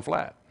fell down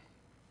flat.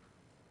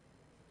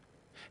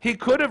 He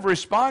could have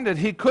responded.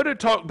 He could have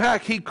talked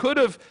back. He could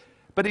have,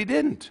 but he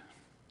didn't.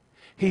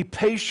 He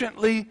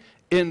patiently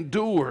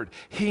endured.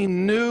 He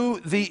knew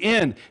the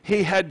end.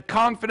 He had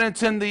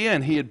confidence in the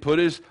end. He had put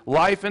his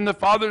life in the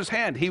Father's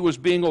hand. He was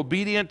being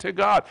obedient to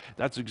God.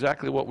 That's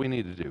exactly what we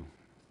need to do.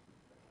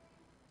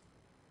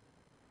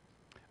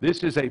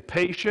 This is a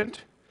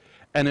patient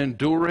and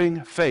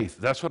enduring faith.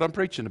 That's what I'm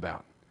preaching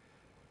about.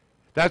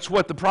 That's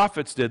what the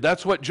prophets did.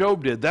 That's what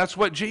Job did. That's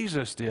what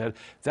Jesus did.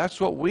 That's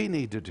what we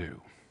need to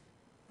do.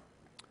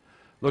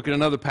 Look at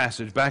another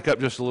passage. Back up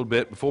just a little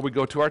bit before we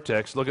go to our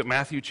text. Look at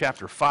Matthew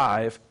chapter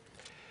 5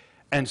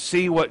 and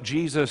see what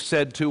Jesus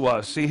said to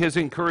us. See his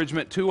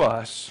encouragement to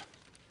us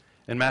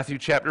in Matthew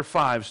chapter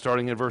 5,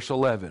 starting at verse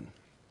 11.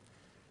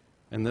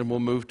 And then we'll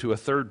move to a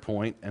third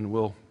point and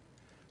we'll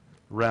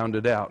round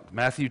it out.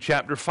 Matthew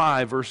chapter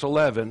 5, verse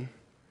 11.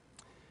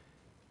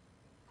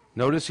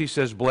 Notice he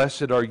says,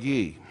 Blessed are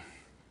ye.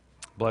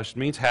 Blessed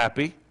means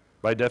happy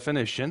by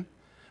definition.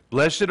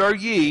 Blessed are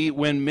ye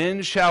when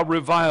men shall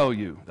revile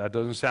you. That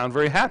doesn't sound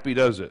very happy,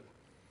 does it?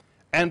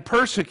 And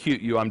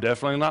persecute you. I'm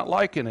definitely not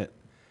liking it.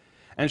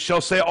 And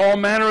shall say all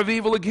manner of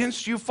evil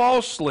against you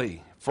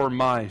falsely for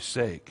my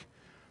sake.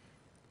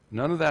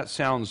 None of that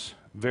sounds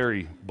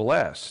very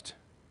blessed,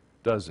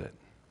 does it?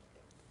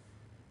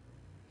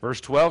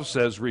 Verse 12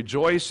 says,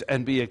 Rejoice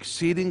and be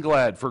exceeding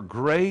glad, for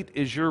great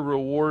is your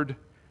reward.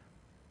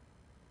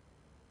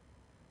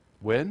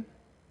 When?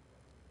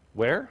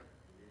 Where?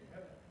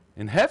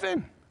 In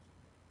heaven.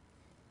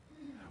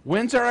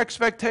 When's our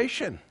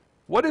expectation?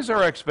 What is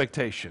our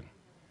expectation?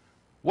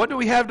 What do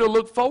we have to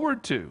look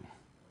forward to?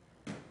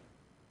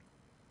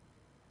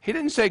 He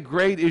didn't say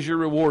great is your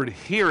reward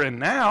here and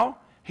now.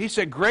 He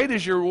said great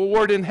is your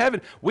reward in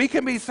heaven. We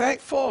can be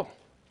thankful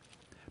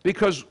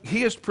because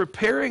he is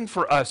preparing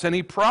for us and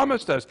he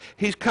promised us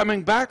he's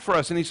coming back for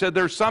us. And he said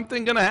there's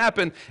something going to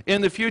happen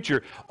in the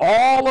future.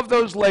 All of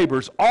those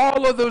labors,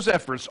 all of those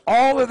efforts,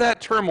 all of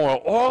that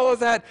turmoil, all of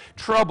that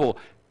trouble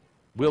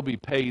will be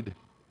paid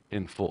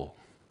in full.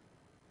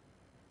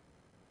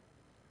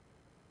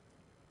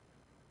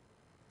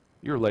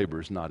 Your labor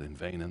is not in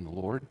vain in the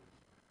Lord.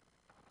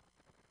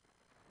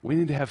 We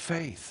need to have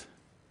faith.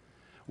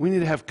 We need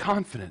to have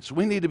confidence.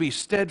 We need to be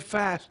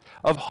steadfast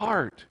of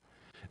heart,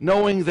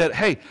 knowing that,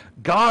 hey,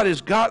 God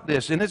has got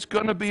this and it's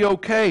going to be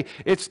okay.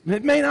 It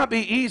may not be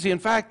easy. In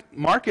fact,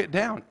 mark it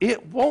down.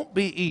 It won't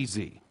be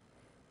easy.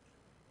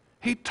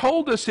 He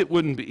told us it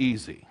wouldn't be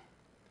easy.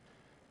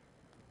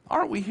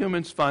 Aren't we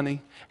humans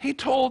funny? He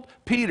told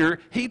Peter,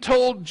 he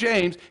told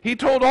James, he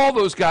told all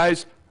those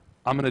guys,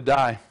 I'm going to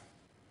die.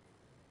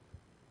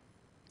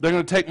 They're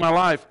going to take my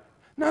life.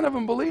 None of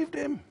them believed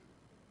him.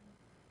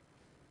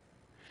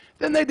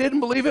 Then they didn't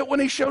believe it when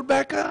he showed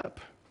back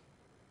up.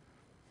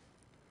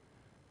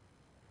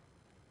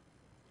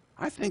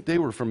 I think they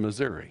were from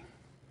Missouri.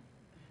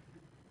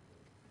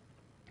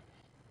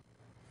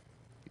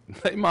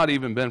 They might have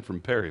even been from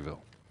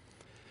Perryville.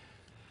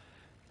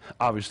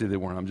 Obviously they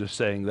weren't. I'm just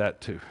saying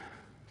that to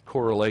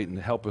correlate and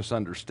help us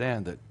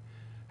understand that,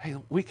 hey,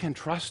 we can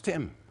trust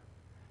him.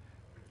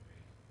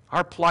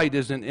 Our plight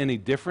isn't any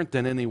different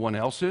than anyone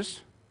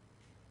else's,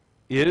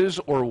 is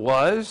or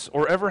was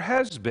or ever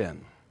has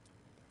been.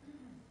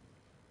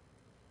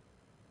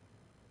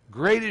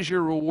 Great is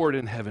your reward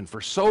in heaven,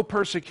 for so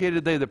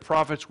persecuted they the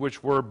prophets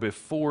which were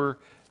before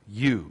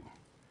you.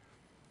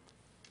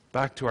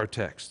 Back to our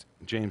text,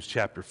 James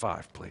chapter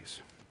 5,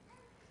 please.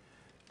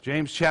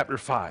 James chapter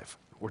 5.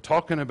 We're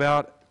talking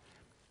about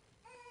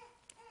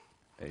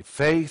a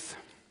faith,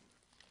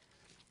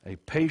 a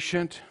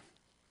patient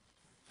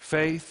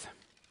faith,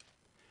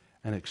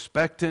 an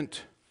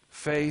expectant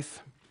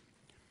faith.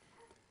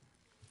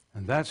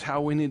 And that's how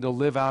we need to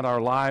live out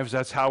our lives.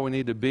 That's how we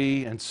need to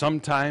be. And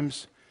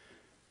sometimes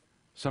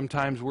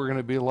we're going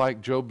to be like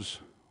Job's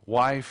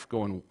wife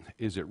going,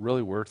 is it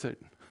really worth it?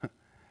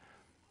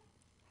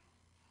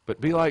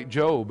 But be like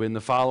Job in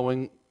the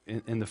following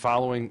in the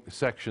following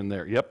section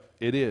there. Yep,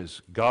 it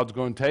is. God's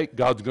going to take,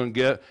 God's going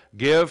to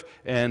give,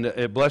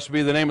 and blessed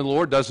be the name of the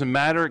Lord. Doesn't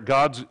matter.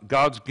 God's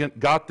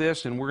got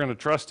this, and we're going to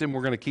trust Him.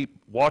 We're going to keep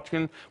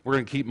watching. We're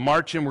going to keep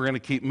marching. We're going to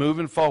keep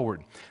moving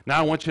forward. Now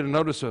I want you to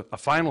notice a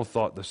final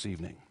thought this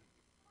evening.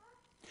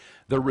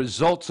 The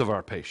results of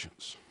our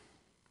patience.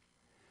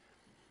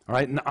 All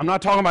right, I'm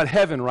not talking about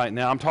heaven right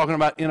now. I'm talking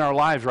about in our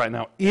lives right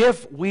now.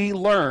 If we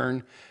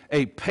learn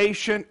a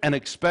patient and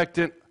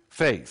expectant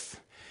faith,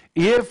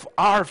 if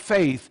our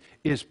faith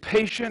is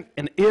patient,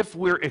 and if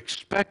we're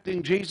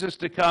expecting Jesus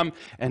to come,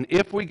 and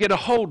if we get a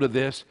hold of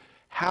this,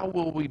 how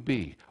will we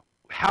be?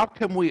 How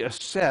can we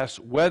assess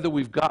whether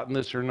we've gotten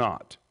this or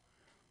not?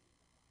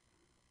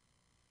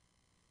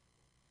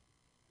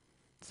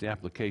 It's the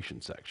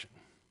application section.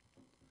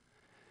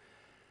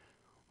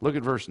 Look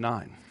at verse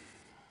 9.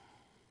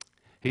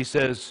 He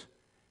says,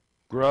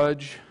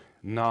 grudge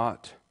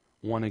not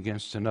one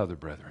against another,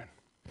 brethren,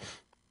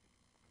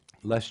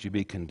 lest you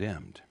be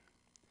condemned.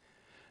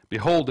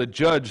 Behold, a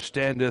judge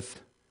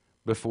standeth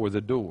before the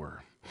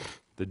door.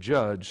 The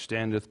judge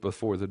standeth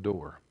before the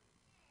door.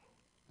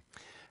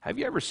 Have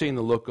you ever seen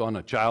the look on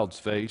a child's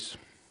face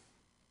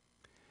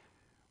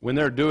when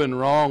they're doing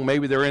wrong?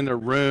 Maybe they're in their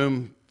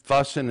room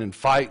fussing and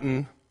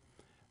fighting.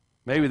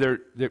 Maybe they're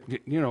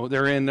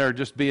in there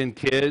just being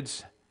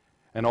kids,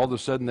 and all of a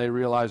sudden they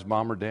realize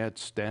mom or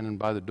dad's standing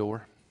by the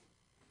door.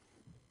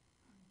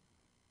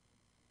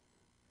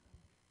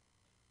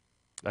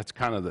 That's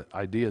kind of the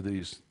idea that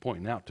he's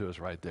pointing out to us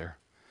right there.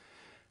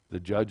 The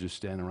judge is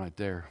standing right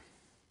there.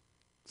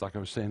 It's like I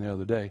was saying the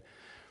other day.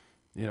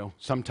 You know,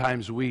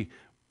 sometimes we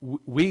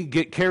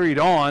get carried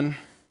on.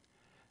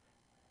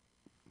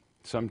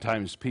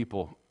 Sometimes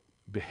people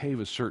behave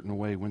a certain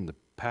way when the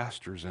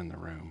pastor's in the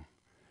room.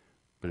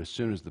 But as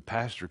soon as the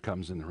pastor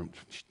comes in the room,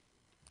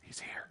 he's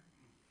here.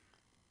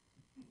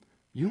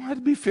 You don't have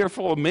to be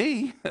fearful of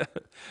me.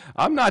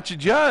 I'm not your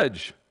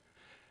judge.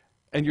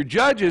 And your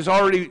judge is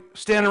already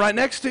standing right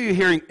next to you,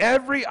 hearing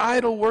every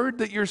idle word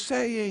that you're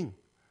saying.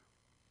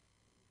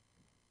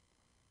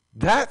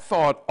 That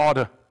thought ought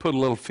to put a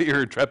little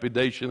fear and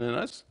trepidation in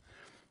us.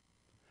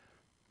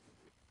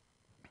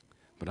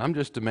 But I'm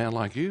just a man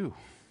like you.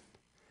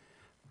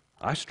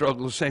 I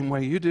struggle the same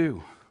way you do.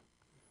 In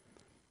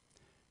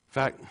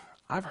fact,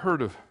 I've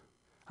heard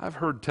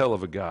tell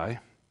of a guy,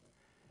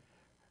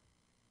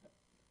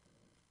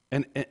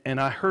 and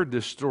I heard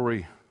this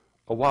story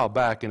a while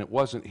back, and it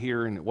wasn't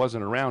here and it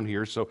wasn't around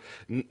here, so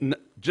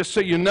just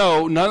so you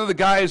know, none of the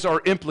guys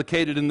are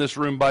implicated in this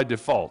room by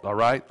default, all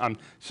right? I'm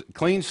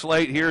clean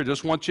slate here.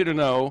 Just want you to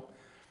know,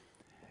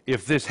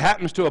 if this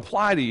happens to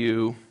apply to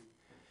you,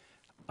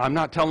 I'm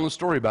not telling a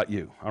story about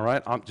you, all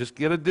right? I'll just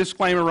get a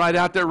disclaimer right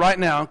out there right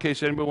now in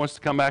case anybody wants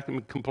to come back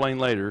and complain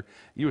later.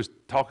 You was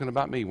talking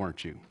about me,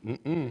 weren't you?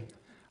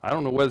 I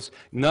don't know whether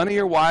none of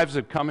your wives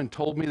have come and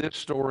told me this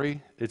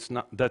story.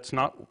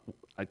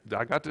 I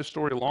got this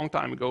story a long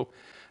time ago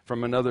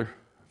from another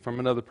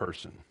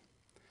person.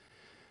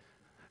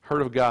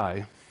 Heard of a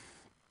guy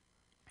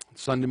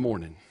Sunday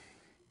morning.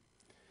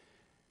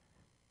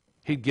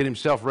 He'd get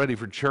himself ready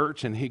for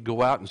church and he'd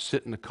go out and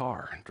sit in the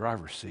car,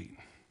 driver's seat.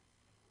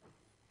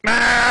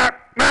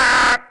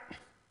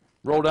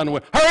 Roll down the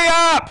window. Hurry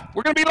up!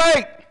 We're going to be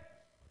late.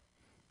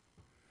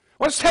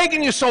 What's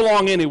taking you so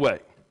long anyway?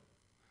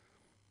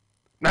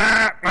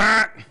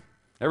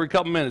 Every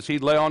couple minutes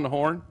he'd lay on the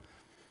horn.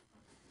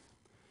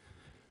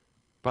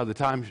 By the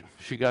time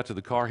she got to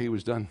the car, he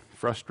was done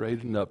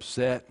frustrated and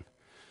upset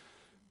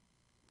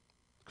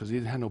because he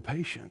didn't have no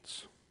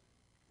patience.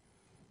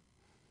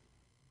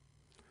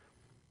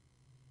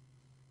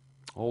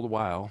 All the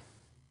while,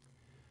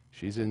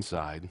 she's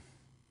inside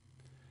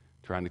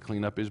trying to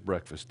clean up his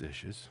breakfast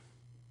dishes.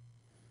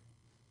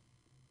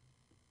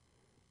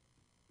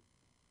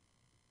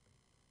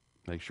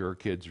 Make sure her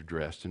kids are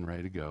dressed and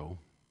ready to go.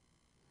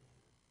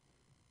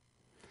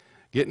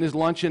 Getting his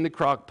lunch in the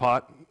crock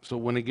pot so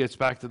when he gets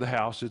back to the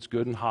house, it's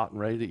good and hot and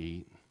ready to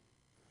eat.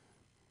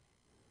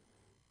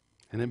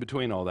 And in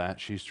between all that,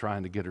 she's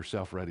trying to get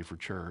herself ready for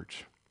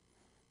church.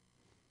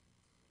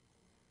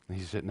 And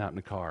he's sitting out in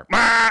the car.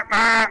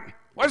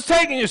 What's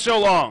taking you so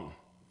long?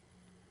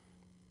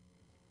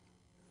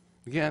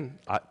 Again,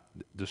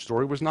 the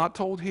story was not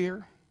told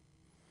here.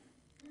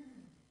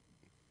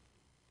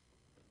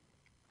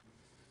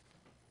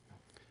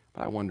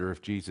 But I wonder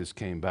if Jesus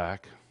came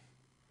back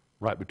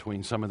right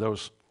between some of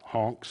those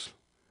honks,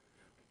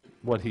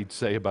 what he'd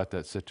say about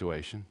that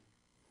situation.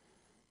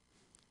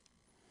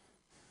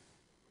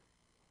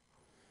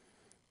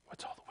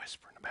 What's all the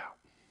whispering about?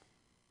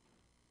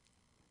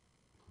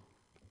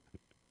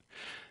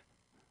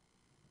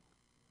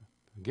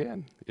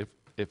 Again,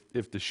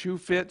 if the shoe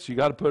fits, you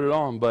got to put it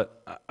on,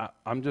 but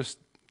I'm just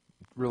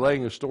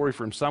relaying a story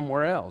from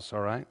somewhere else,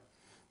 all right?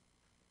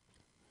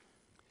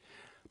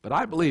 But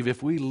I believe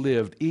if we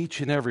lived each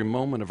and every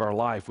moment of our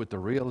life with the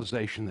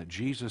realization that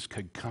Jesus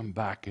could come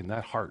back in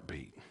that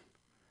heartbeat,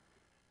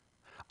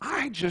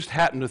 I just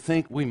happen to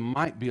think we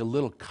might be a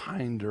little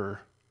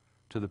kinder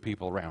to the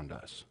people around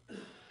us,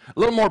 a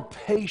little more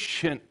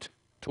patient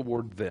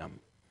toward them.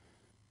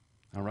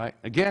 All right?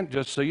 Again,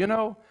 just so you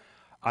know,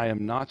 I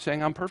am not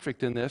saying I'm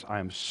perfect in this. I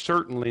am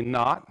certainly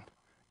not.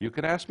 You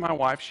could ask my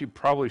wife.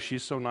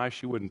 She's so nice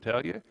she wouldn't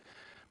tell you.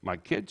 My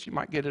kids, you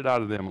might get it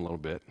out of them a little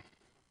bit.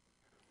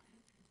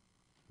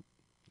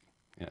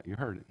 Yeah, you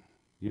heard it.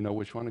 You know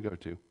which one to go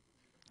to.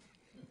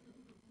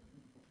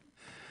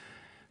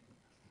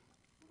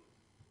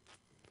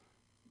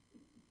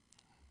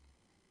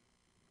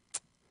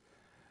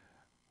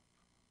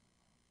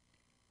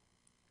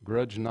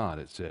 Grudge not,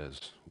 it says,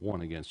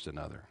 one against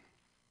another,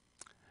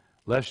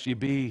 lest ye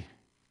be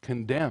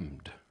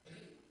condemned.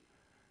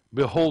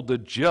 Behold, the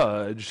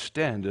judge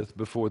standeth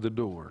before the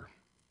door.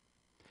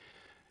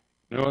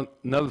 You know,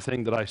 another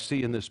thing that I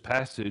see in this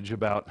passage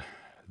about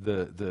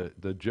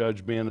the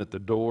judge being at the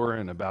door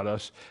and about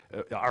us,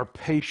 our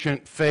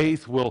patient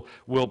faith will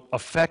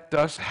affect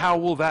us. How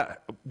will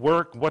that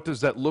work? What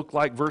does that look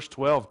like? Verse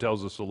 12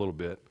 tells us a little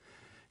bit.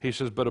 He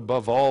says, but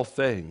above all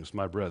things,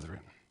 my brethren.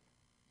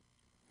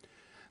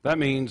 That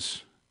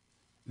means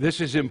this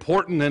is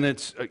important, and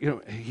it's,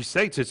 he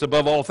states it's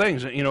above all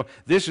things.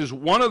 This is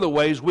one of the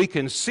ways we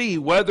can see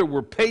whether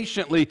we're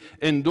patiently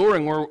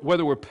enduring or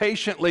whether we're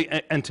patiently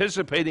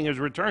anticipating his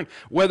return,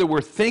 whether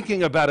we're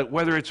thinking about it,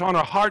 whether it's on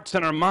our hearts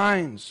and our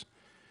minds.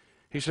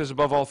 He says,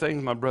 above all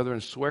things, my brethren,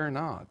 swear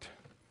not,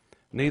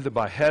 neither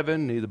by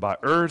heaven, neither by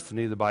earth,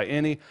 neither by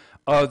any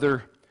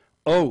other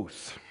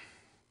oath.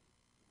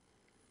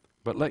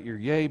 But let your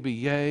yea be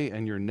yea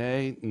and your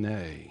nay,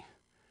 nay,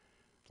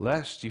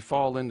 lest ye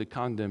fall into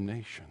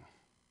condemnation.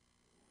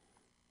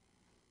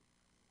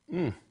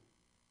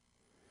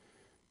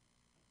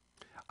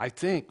 I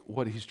think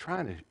what he's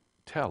trying to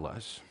tell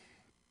us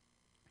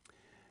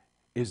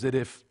is that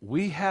if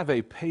we have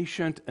a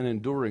patient and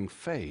enduring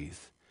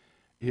faith,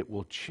 it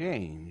will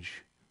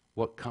change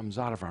what comes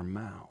out of our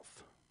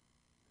mouth,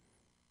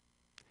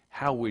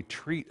 how we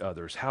treat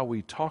others, how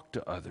we talk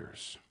to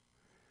others,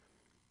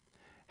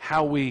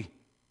 how we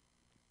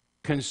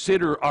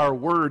consider our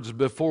words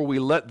before we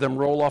let them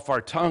roll off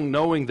our tongue,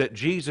 knowing that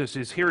Jesus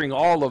is hearing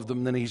all of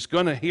them, then he's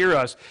going to hear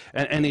us,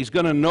 and he's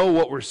going to know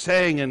what we're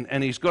saying,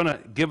 and he's going to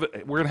give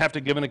it, we're going to have to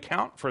give an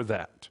account for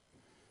that.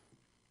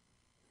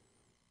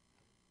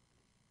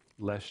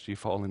 Lest you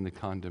fall into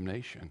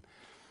condemnation.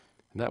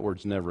 And that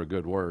word's never a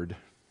good word.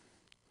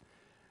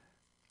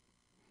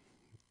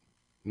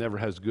 Never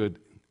has good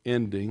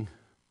ending,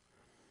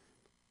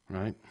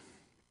 right?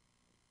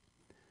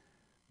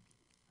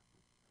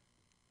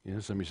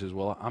 Somebody says,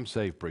 well, I'm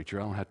saved, preacher.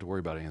 I don't have to worry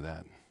about any of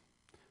that.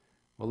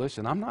 Well,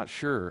 listen, I'm not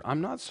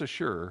so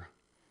sure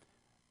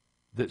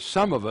that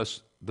some of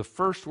us, the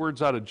first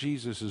words out of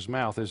Jesus'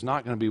 mouth is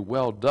not going to be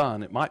well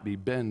done. It might be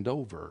bend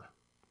over.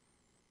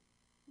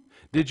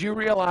 Did you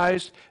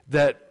realize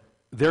that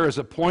there is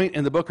a point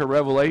in the book of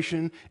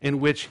Revelation in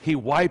which he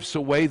wipes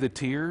away the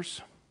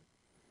tears?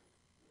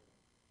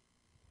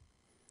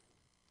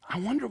 I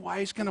wonder why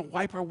he's going to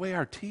wipe away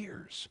our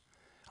tears.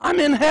 I'm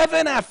in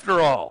heaven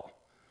after all.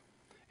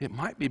 It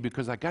might be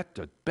because I got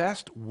the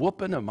best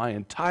whooping of my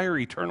entire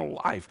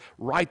eternal life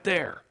right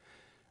there.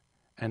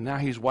 And now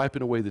he's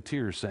wiping away the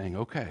tears saying,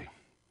 okay,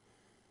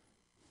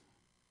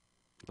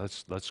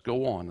 let's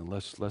go on and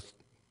let's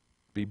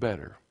be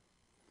better,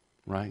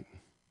 right?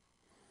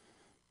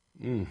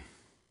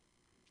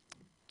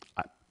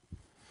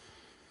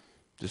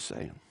 Just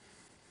saying.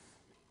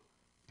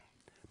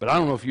 But I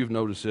don't know if you've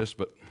noticed this,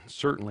 but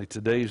certainly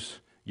today's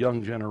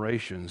young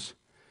generations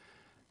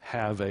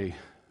have a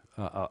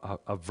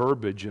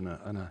verbiage and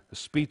a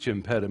speech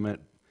impediment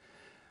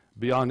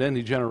beyond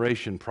any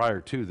generation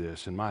prior to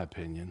this, in my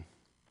opinion.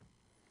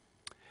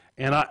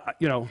 And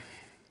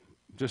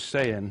just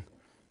saying,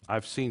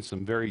 I've seen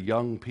some very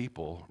young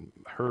people,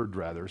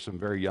 some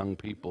very young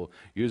people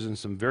using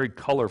some very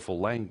colorful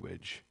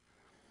language.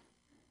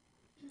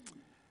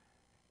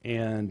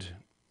 And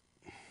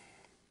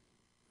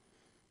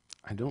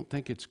I don't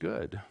think it's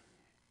good.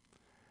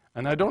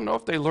 And I don't know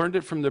if they learned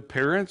it from their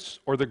parents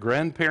or their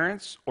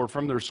grandparents or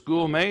from their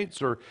schoolmates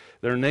or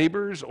their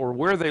neighbors or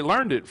where they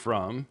learned it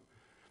from.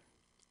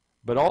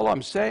 But all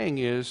I'm saying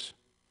is,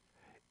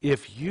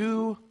 if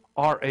you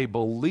are a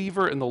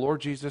believer in the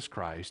Lord Jesus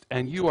Christ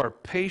and you are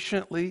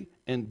patiently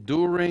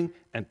enduring,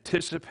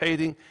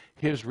 anticipating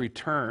his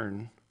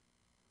return,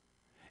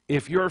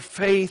 if your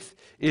faith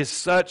is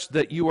such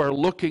that you are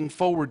looking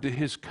forward to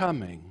his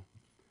coming,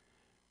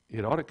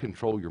 it ought to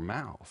control your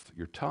mouth,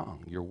 your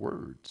tongue, your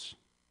words.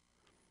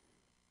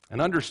 And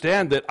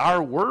understand that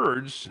our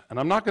words, and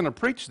I'm not going to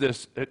preach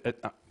this,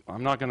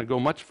 I'm not going to go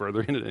much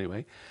further in it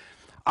anyway.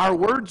 Our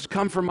words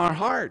come from our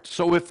heart.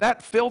 So if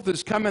that filth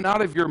is coming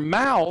out of your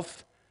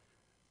mouth,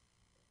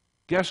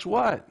 guess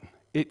what?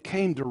 It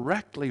came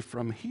directly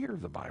from here,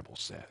 the Bible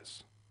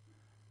says.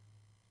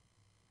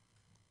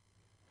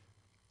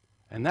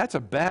 And that's a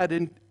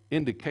bad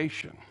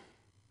indication,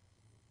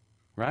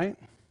 right?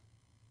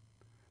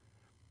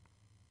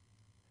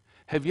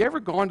 Have you ever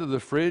gone to the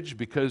fridge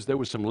because there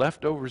was some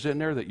leftovers in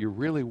there that you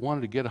really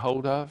wanted to get a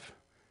hold of?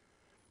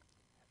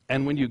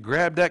 And when you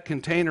grabbed that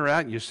container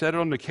out and you set it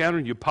on the counter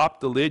and you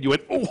popped the lid, you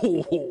went,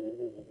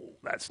 oh,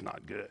 that's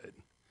not good.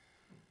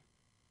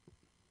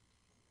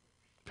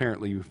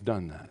 Apparently you've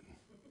done that.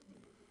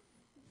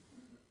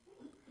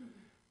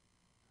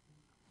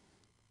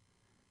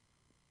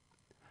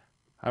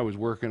 I was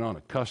working on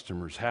a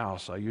customer's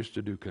house. I used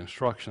to do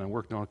construction. I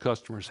worked on a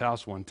customer's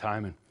house one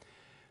time, and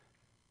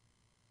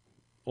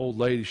old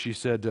lady, she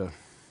said,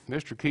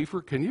 Mr.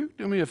 Kiefer, can you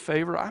do me a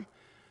favor?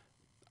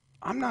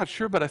 I'm not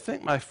sure, but I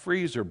think my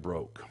freezer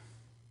broke.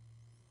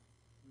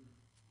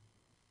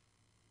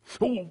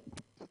 Oh.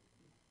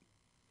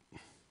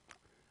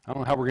 I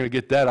don't know how we're going to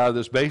get that out of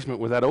this basement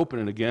without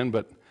opening again,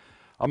 but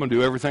I'm going to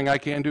do everything I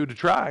can do to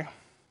try.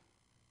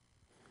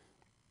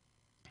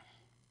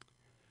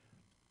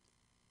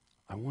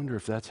 I wonder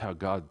if that's how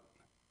God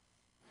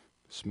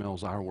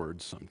smells our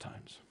words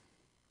sometimes.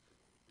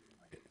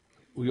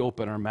 We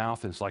open our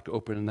mouth, and it's like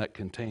opening that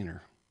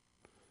container.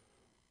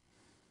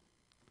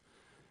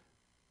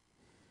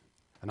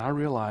 And I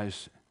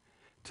realize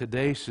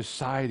today's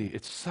society,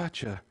 it's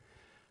such a,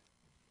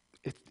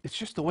 it's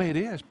just the way it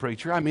is,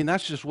 preacher. I mean,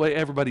 that's just the way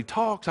everybody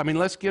talks. I mean,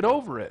 let's get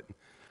over it.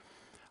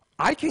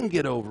 I can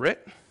get over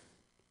it.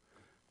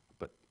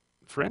 But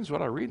friends,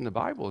 what I read in the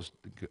Bible is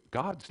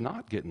God's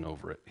not getting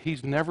over it.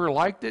 He's never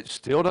liked it,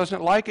 still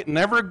doesn't like it,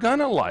 never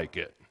gonna like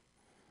it.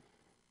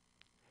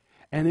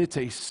 And it's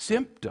a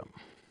symptom.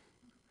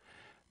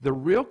 The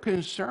real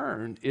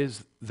concern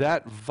is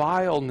that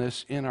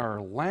vileness in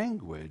our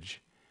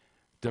language,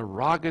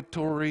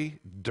 derogatory,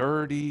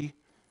 dirty,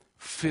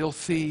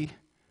 filthy.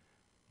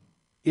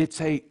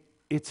 It's a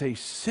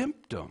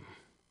symptom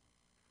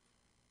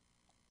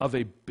of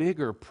a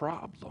bigger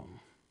problem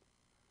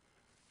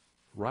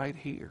right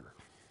here.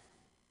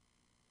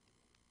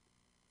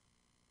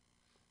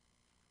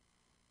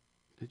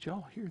 Did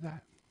y'all hear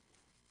that?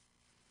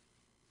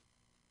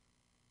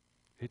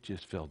 It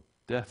just felt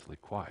deathly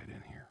quiet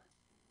in here.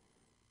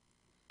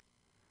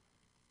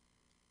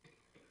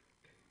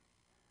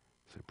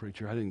 I said,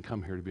 preacher, I didn't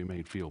come here to be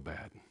made feel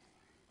bad.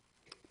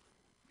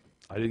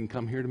 I didn't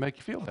come here to make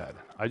you feel bad.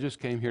 I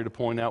just came here to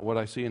point out what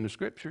I see in the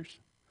Scriptures.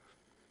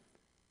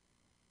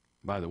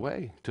 By the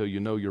way, till you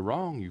know you're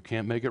wrong, you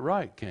can't make it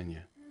right, can you?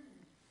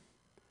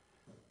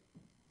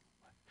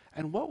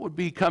 And what would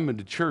be coming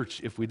to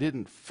church if we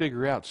didn't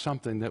figure out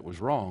something that was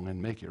wrong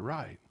and make it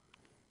right?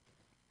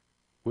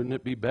 Wouldn't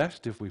it be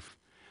best if we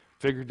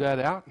figured that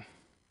out?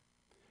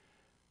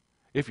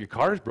 If your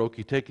car's broke,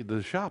 you take it to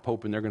the shop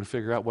hoping they're going to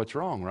figure out what's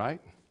wrong,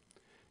 right?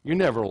 You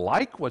never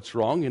like what's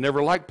wrong. You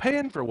never like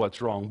paying for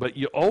what's wrong, but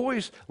you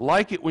always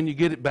like it when you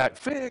get it back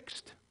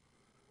fixed.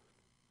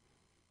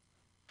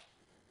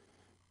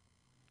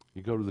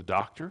 You go to the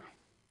doctor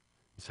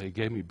and say, he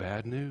gave me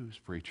bad news,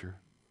 preacher.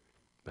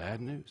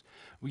 Bad news.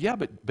 Well, yeah,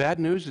 but bad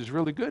news is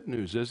really good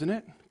news, isn't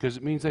it? Because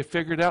it means they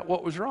figured out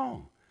what was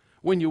wrong.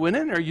 When you went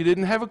in there, you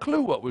didn't have a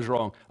clue what was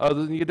wrong,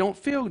 other than you don't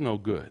feel no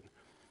good.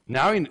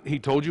 Now he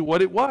told you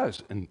what it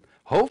was, and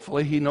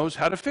hopefully he knows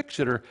how to fix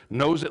it, or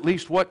knows at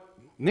least what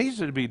needs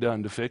to be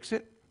done to fix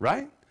it,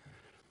 right?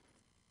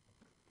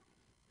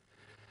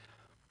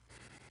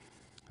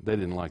 They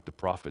didn't like the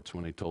prophets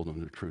when they told them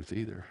the truth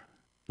either.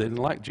 They didn't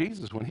like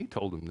Jesus when he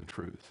told them the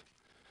truth.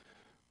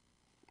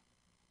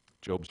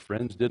 Job's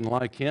friends didn't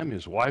like him.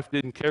 His wife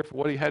didn't care for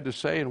what he had to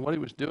say and what he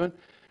was doing.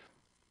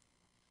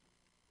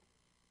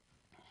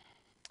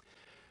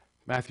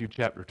 Matthew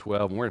chapter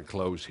 12, and we're going to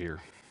close here.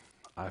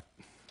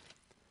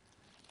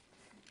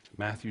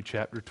 Matthew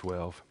chapter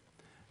 12.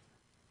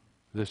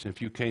 Listen,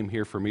 if you came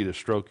here for me to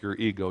stroke your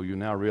ego, you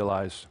now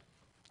realize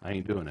I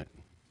ain't doing it.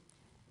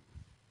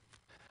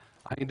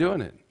 I ain't doing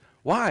it.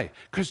 Why?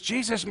 Because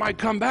Jesus might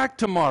come back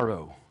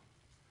tomorrow.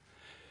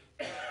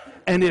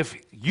 And if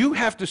you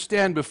have to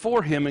stand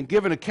before him and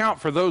give an account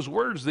for those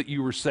words that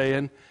you were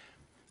saying,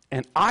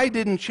 and I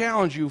didn't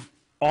challenge you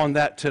on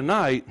that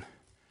tonight,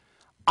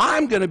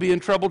 I'm going to be in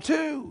trouble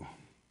too.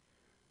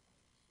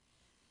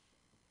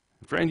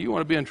 Friend, you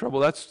want to be in trouble,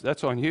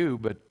 that's on you,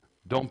 but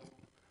don't,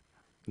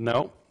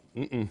 no,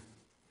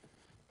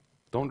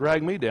 don't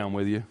drag me down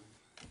with you.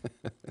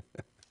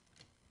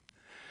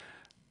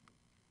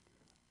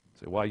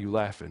 Say, why are you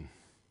laughing?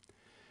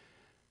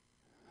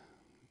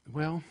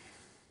 Well,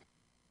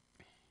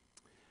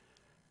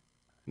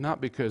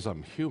 not because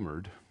I'm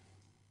humored,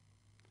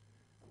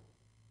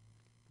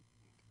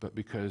 but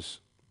because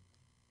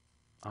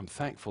I'm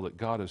thankful that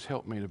God has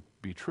helped me to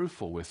be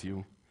truthful with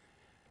you,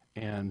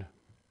 and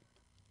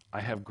I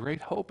have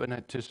great hope and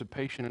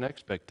anticipation and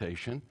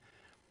expectation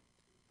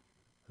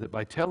that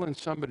by telling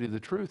somebody the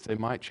truth, they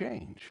might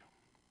change.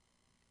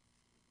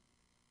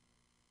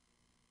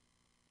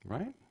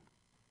 Right?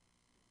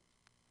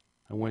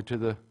 I went to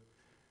the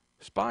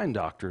spine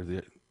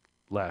doctor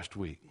last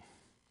week.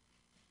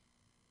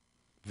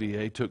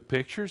 VA took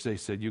pictures. They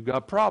said, you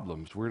got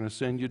problems. We're going to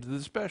send you to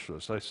the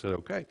specialist. I said,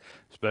 okay.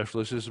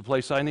 Specialist is the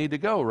place I need to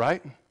go,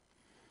 right?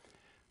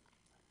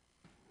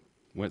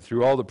 Went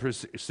through all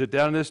the, sit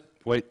down in this,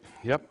 wait,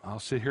 yep, I'll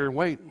sit here and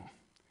wait.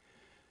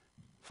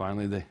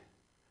 Finally, the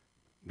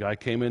guy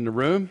came in the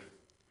room.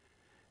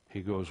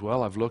 He goes,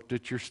 well, I've looked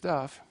at your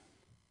stuff.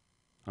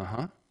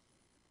 Uh-huh.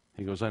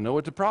 He goes, I know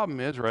what the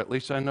problem is, or at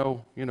least I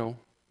know, He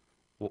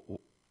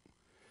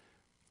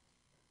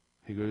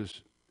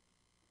goes,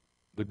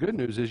 The good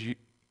news is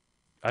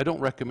I don't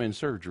recommend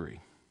surgery.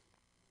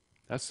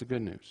 That's the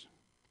good news.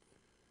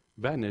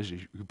 Bad news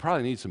is you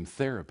probably need some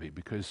therapy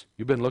because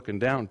you've been looking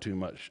down too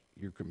much.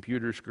 Your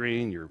computer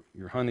screen,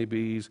 your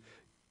honeybees,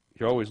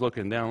 you're always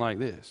looking down like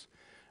this.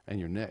 And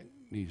your neck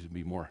needs to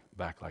be more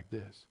back like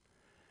this.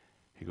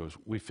 He goes,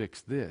 we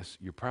fix this,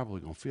 you're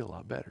probably going to feel a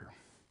lot better.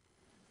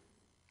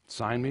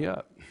 Sign me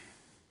up.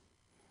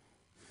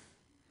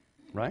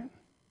 Right?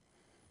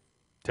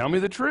 Tell me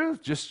the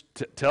truth. Just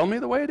tell me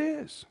the way it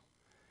is.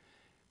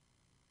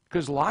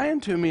 Because lying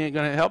to me ain't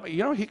going to help. You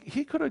know,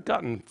 he could have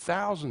gotten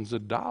thousands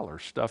of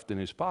dollars stuffed in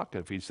his pocket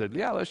if he said,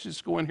 yeah, let's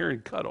just go in here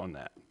and cut on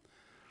that.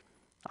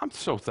 I'm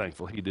so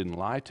thankful he didn't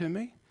lie to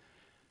me.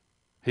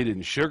 He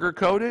didn't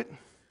sugarcoat it.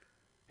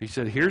 He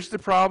said, here's the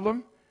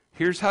problem.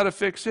 Here's how to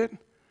fix it.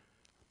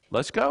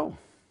 Let's go.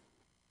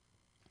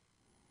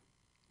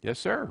 Yes,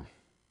 sir.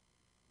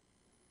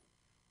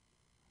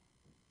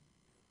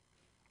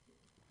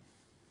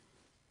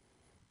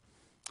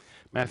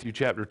 Matthew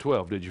chapter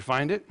 12. Did you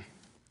find it?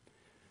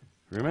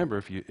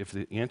 Remember, if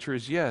the answer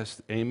is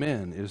yes,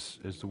 amen is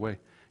the way.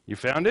 You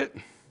found it?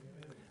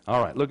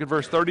 All right, look at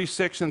verse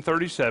 36 and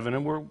 37,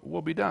 and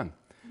we'll be done.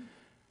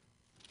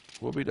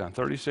 We'll be done.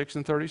 36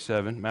 and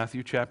 37,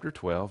 Matthew chapter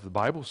 12. The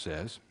Bible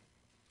says,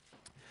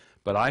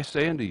 but I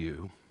say unto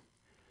you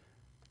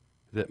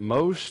that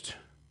most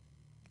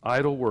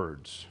idle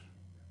words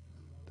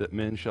that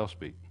men shall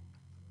speak.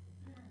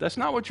 That's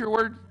not what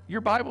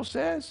your Bible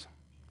says.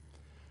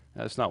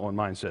 That's not what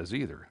mine says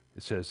either.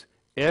 It says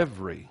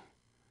every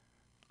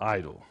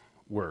idle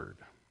word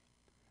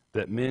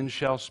that men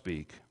shall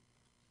speak,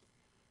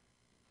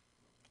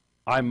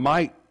 I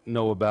might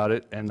know about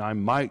it and I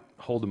might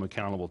hold them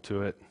accountable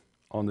to it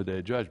on the day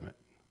of judgment.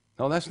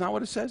 No, that's not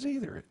what it says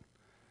either.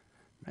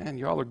 Man,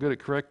 y'all are good at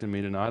correcting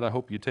me tonight. I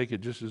hope you take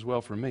it just as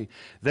well from me.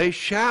 They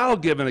shall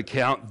give an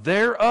account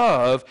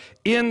thereof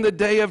in the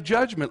day of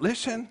judgment.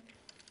 Listen,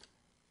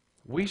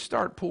 we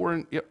start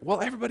pouring,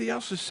 well, everybody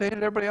else is saying it,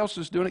 everybody else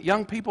is doing it.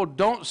 Young people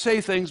don't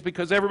say things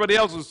because everybody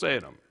else is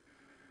saying them.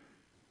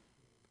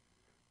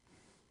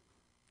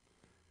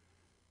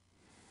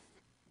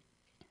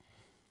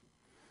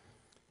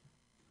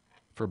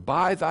 For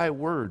by thy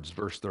words,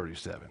 verse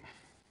 37,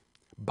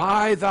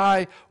 by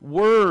thy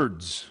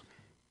words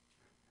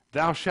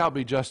thou shalt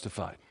be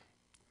justified,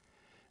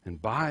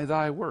 and by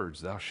thy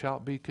words thou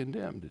shalt be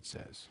condemned, it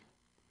says.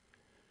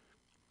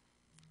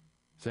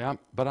 Say,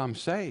 but I'm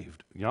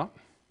saved, you know?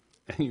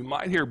 And you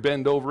might hear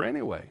bend over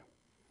anyway.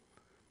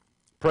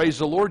 Praise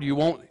the Lord, you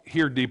won't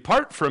hear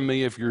depart from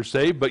me if you're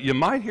saved, but you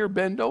might hear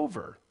bend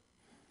over.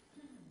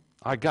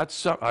 I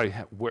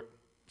have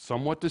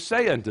somewhat to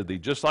say unto thee,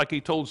 just like he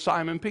told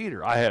Simon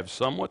Peter. I have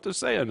somewhat to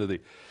say unto thee.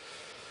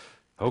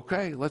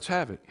 Okay, let's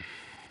have it.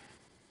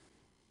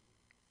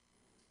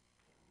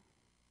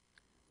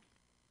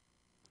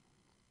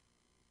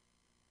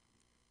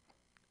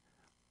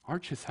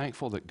 Aren't you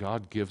thankful that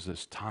God gives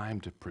us time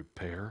to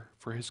prepare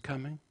for his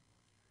coming?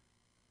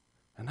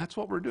 And that's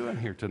what we're doing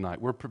here tonight.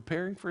 We're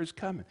preparing for his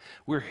coming.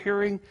 We're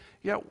hearing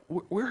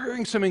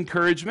some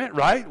encouragement,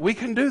 right? We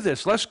can do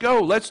this. Let's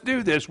go. Let's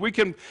do this.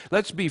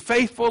 Let's be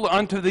faithful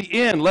unto the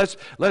end. Let's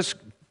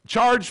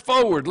charge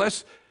forward.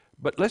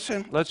 But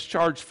listen, let's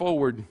charge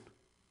forward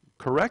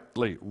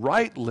correctly,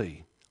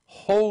 rightly,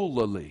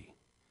 holily,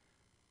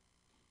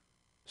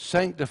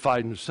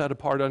 sanctified and set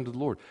apart unto the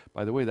Lord.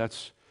 By the way,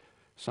 that's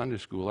Sunday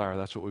school hour.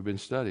 That's what we've been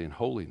studying,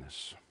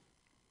 holiness.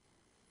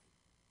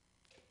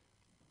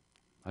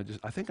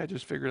 I think I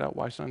just figured out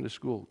why Sunday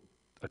school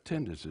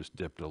attendance has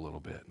dipped a little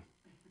bit.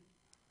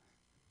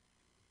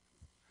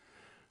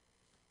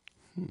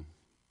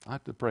 I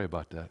have to pray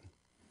about that.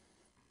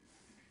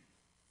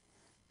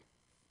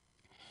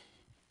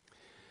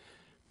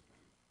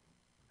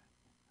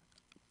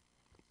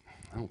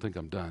 I don't think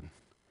I'm done.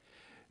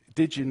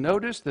 Did you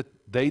notice that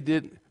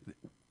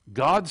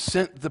God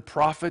sent the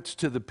prophets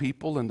to the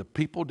people and the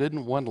people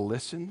didn't want to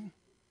listen?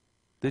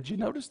 Did you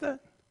notice that?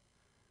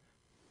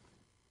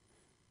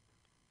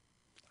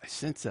 I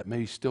sense that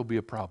may still be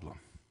a problem.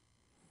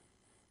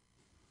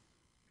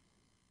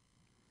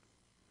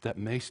 That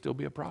may still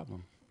be a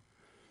problem.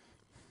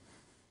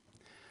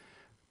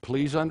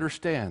 Please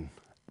understand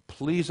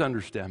me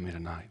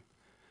tonight.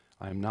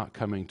 I am not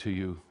coming to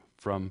you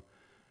from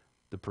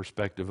the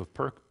perspective of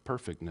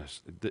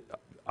perfectness.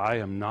 I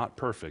am not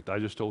perfect. I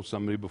just told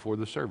somebody before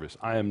the service,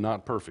 I am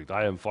not perfect.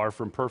 I am far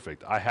from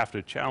perfect. I have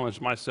to challenge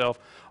myself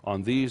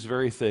on these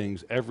very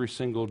things every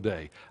single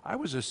day. I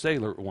was a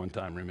sailor at one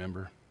time,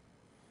 remember?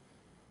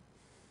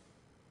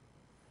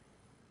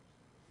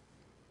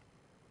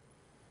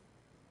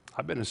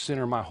 I've been a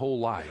sinner my whole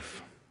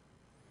life.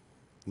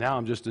 Now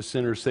I'm just a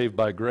sinner saved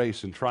by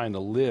grace and trying to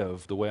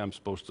live the way I'm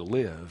supposed to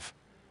live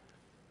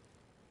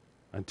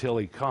until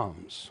he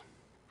comes.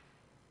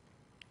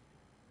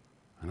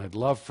 And I'd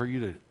love for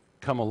you to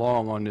come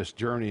along on this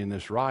journey and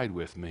this ride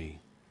with me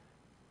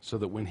so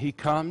that when he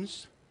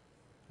comes,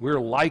 we're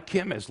like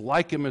him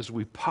as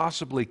we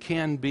possibly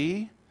can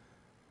be,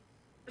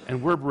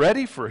 and we're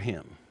ready for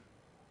him.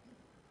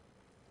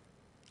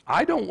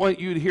 I don't want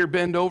you to hear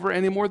bend over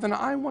any more than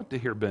I want to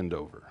hear bend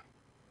over.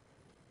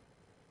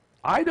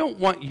 I don't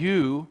want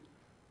you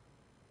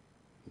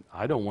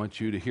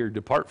to hear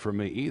depart from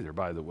me either,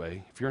 by the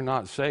way. If you're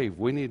not saved,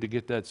 we need to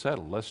get that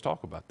settled. Let's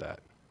talk about that.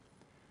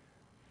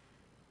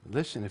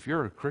 Listen, if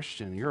you're a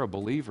Christian, you're a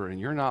believer, and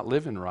you're not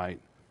living right,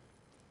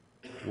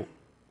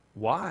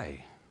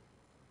 why?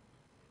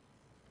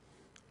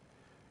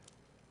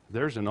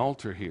 There's an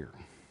altar here.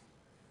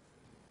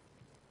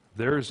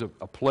 There's a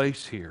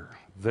place here.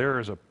 There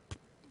is a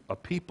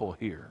people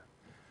here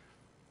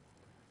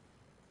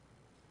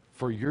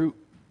for your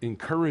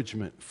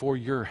encouragement, for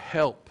your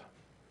help.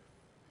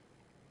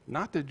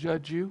 Not to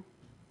judge you.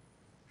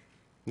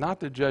 Not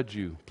to judge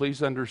you.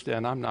 Please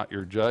understand, I'm not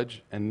your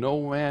judge, and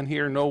no man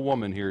here, no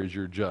woman here is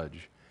your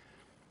judge.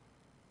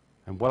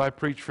 And what I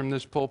preach from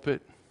this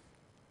pulpit,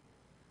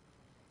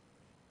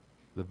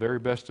 the very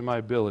best of my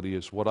ability,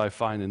 is what I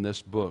find in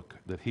this book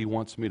that he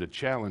wants me to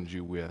challenge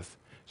you with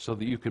so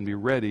that you can be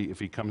ready if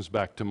he comes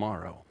back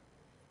tomorrow.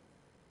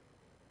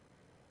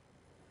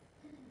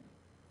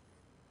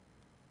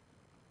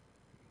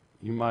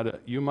 You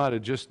might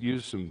have just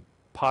used some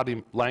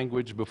potty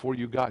language before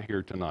you got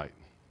here tonight.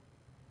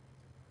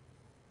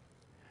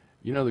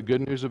 You know the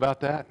good news about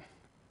that?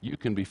 You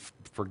can be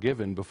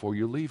forgiven before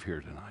you leave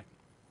here tonight.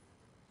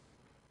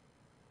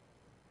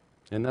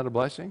 Isn't that a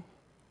blessing?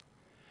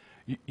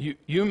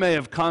 You may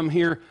have come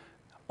here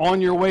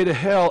on your way to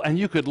hell, and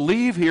you could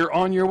leave here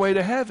on your way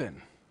to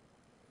heaven.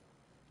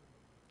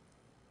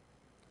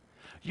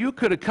 You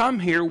could have come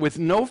here with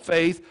no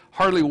faith,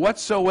 hardly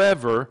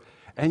whatsoever,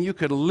 and you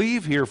could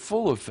leave here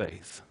full of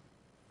faith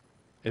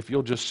if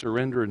you'll just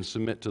surrender and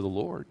submit to the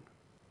Lord.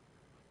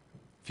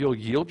 If you'll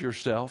yield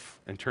yourself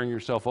and turn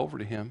yourself over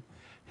to him,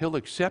 he'll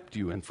accept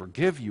you and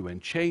forgive you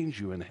and change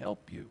you and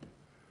help you.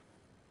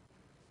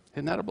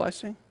 Isn't that a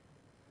blessing?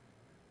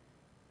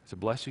 It's a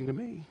blessing to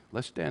me.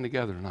 Let's stand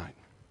together tonight.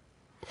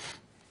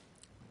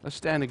 Let's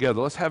stand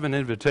together. Let's have an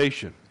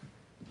invitation.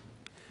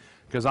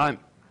 Because I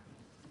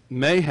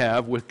may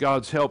have, with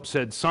God's help,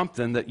 said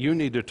something that you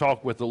need to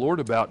talk with the Lord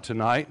about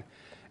tonight.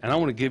 And I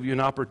want to give you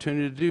an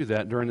opportunity to do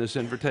that during this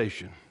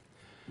invitation.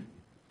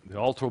 The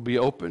altar will be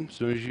open. As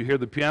soon as you hear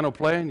the piano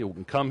playing, you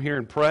can come here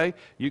and pray.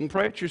 You can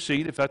pray at your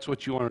seat if that's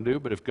what you want to do,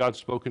 but if God's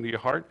spoken to your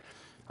heart,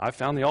 I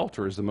found the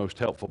altar is the most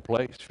helpful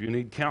place. If you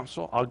need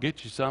counsel, I'll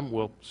get you some.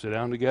 We'll sit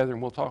down together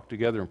and we'll talk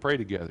together and pray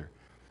together.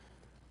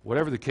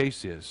 Whatever the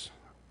case is,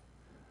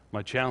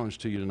 my challenge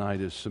to you tonight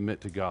is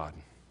submit to God.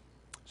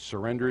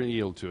 Surrender and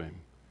yield to him.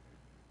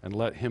 And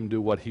let him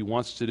do what he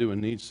wants to do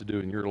and needs to do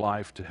in your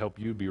life to help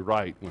you be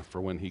right for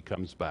when he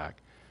comes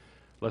back.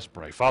 Let's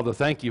pray. Father,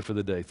 thank you for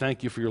the day.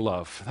 Thank you for your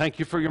love. Thank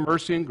you for your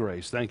mercy and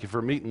grace. Thank you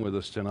for meeting with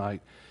us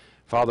tonight.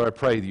 Father, I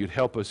pray that you'd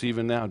help us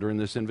even now during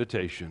this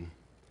invitation,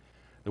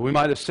 that we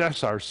might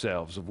assess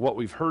ourselves of what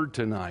we've heard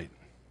tonight,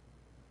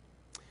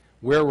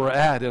 where we're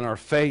at in our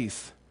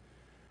faith,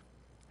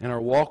 in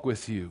our walk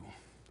with you,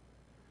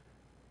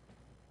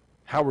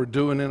 how we're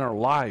doing in our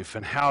life,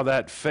 and how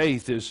that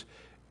faith is,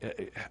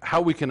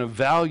 how we can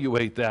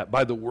evaluate that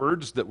by the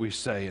words that we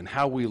say and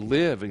how we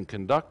live and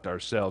conduct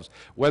ourselves,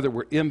 whether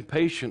we're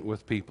impatient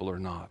with people or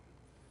not.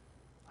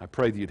 I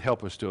pray that you'd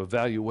help us to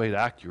evaluate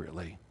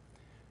accurately.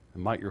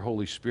 And might your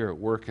Holy Spirit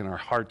work in our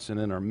hearts and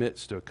in our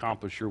midst to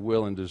accomplish your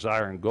will and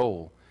desire and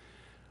goal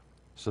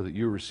so that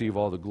you receive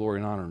all the glory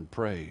and honor and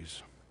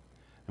praise.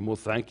 And we'll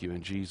thank you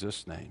in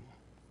Jesus' name.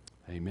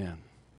 Amen.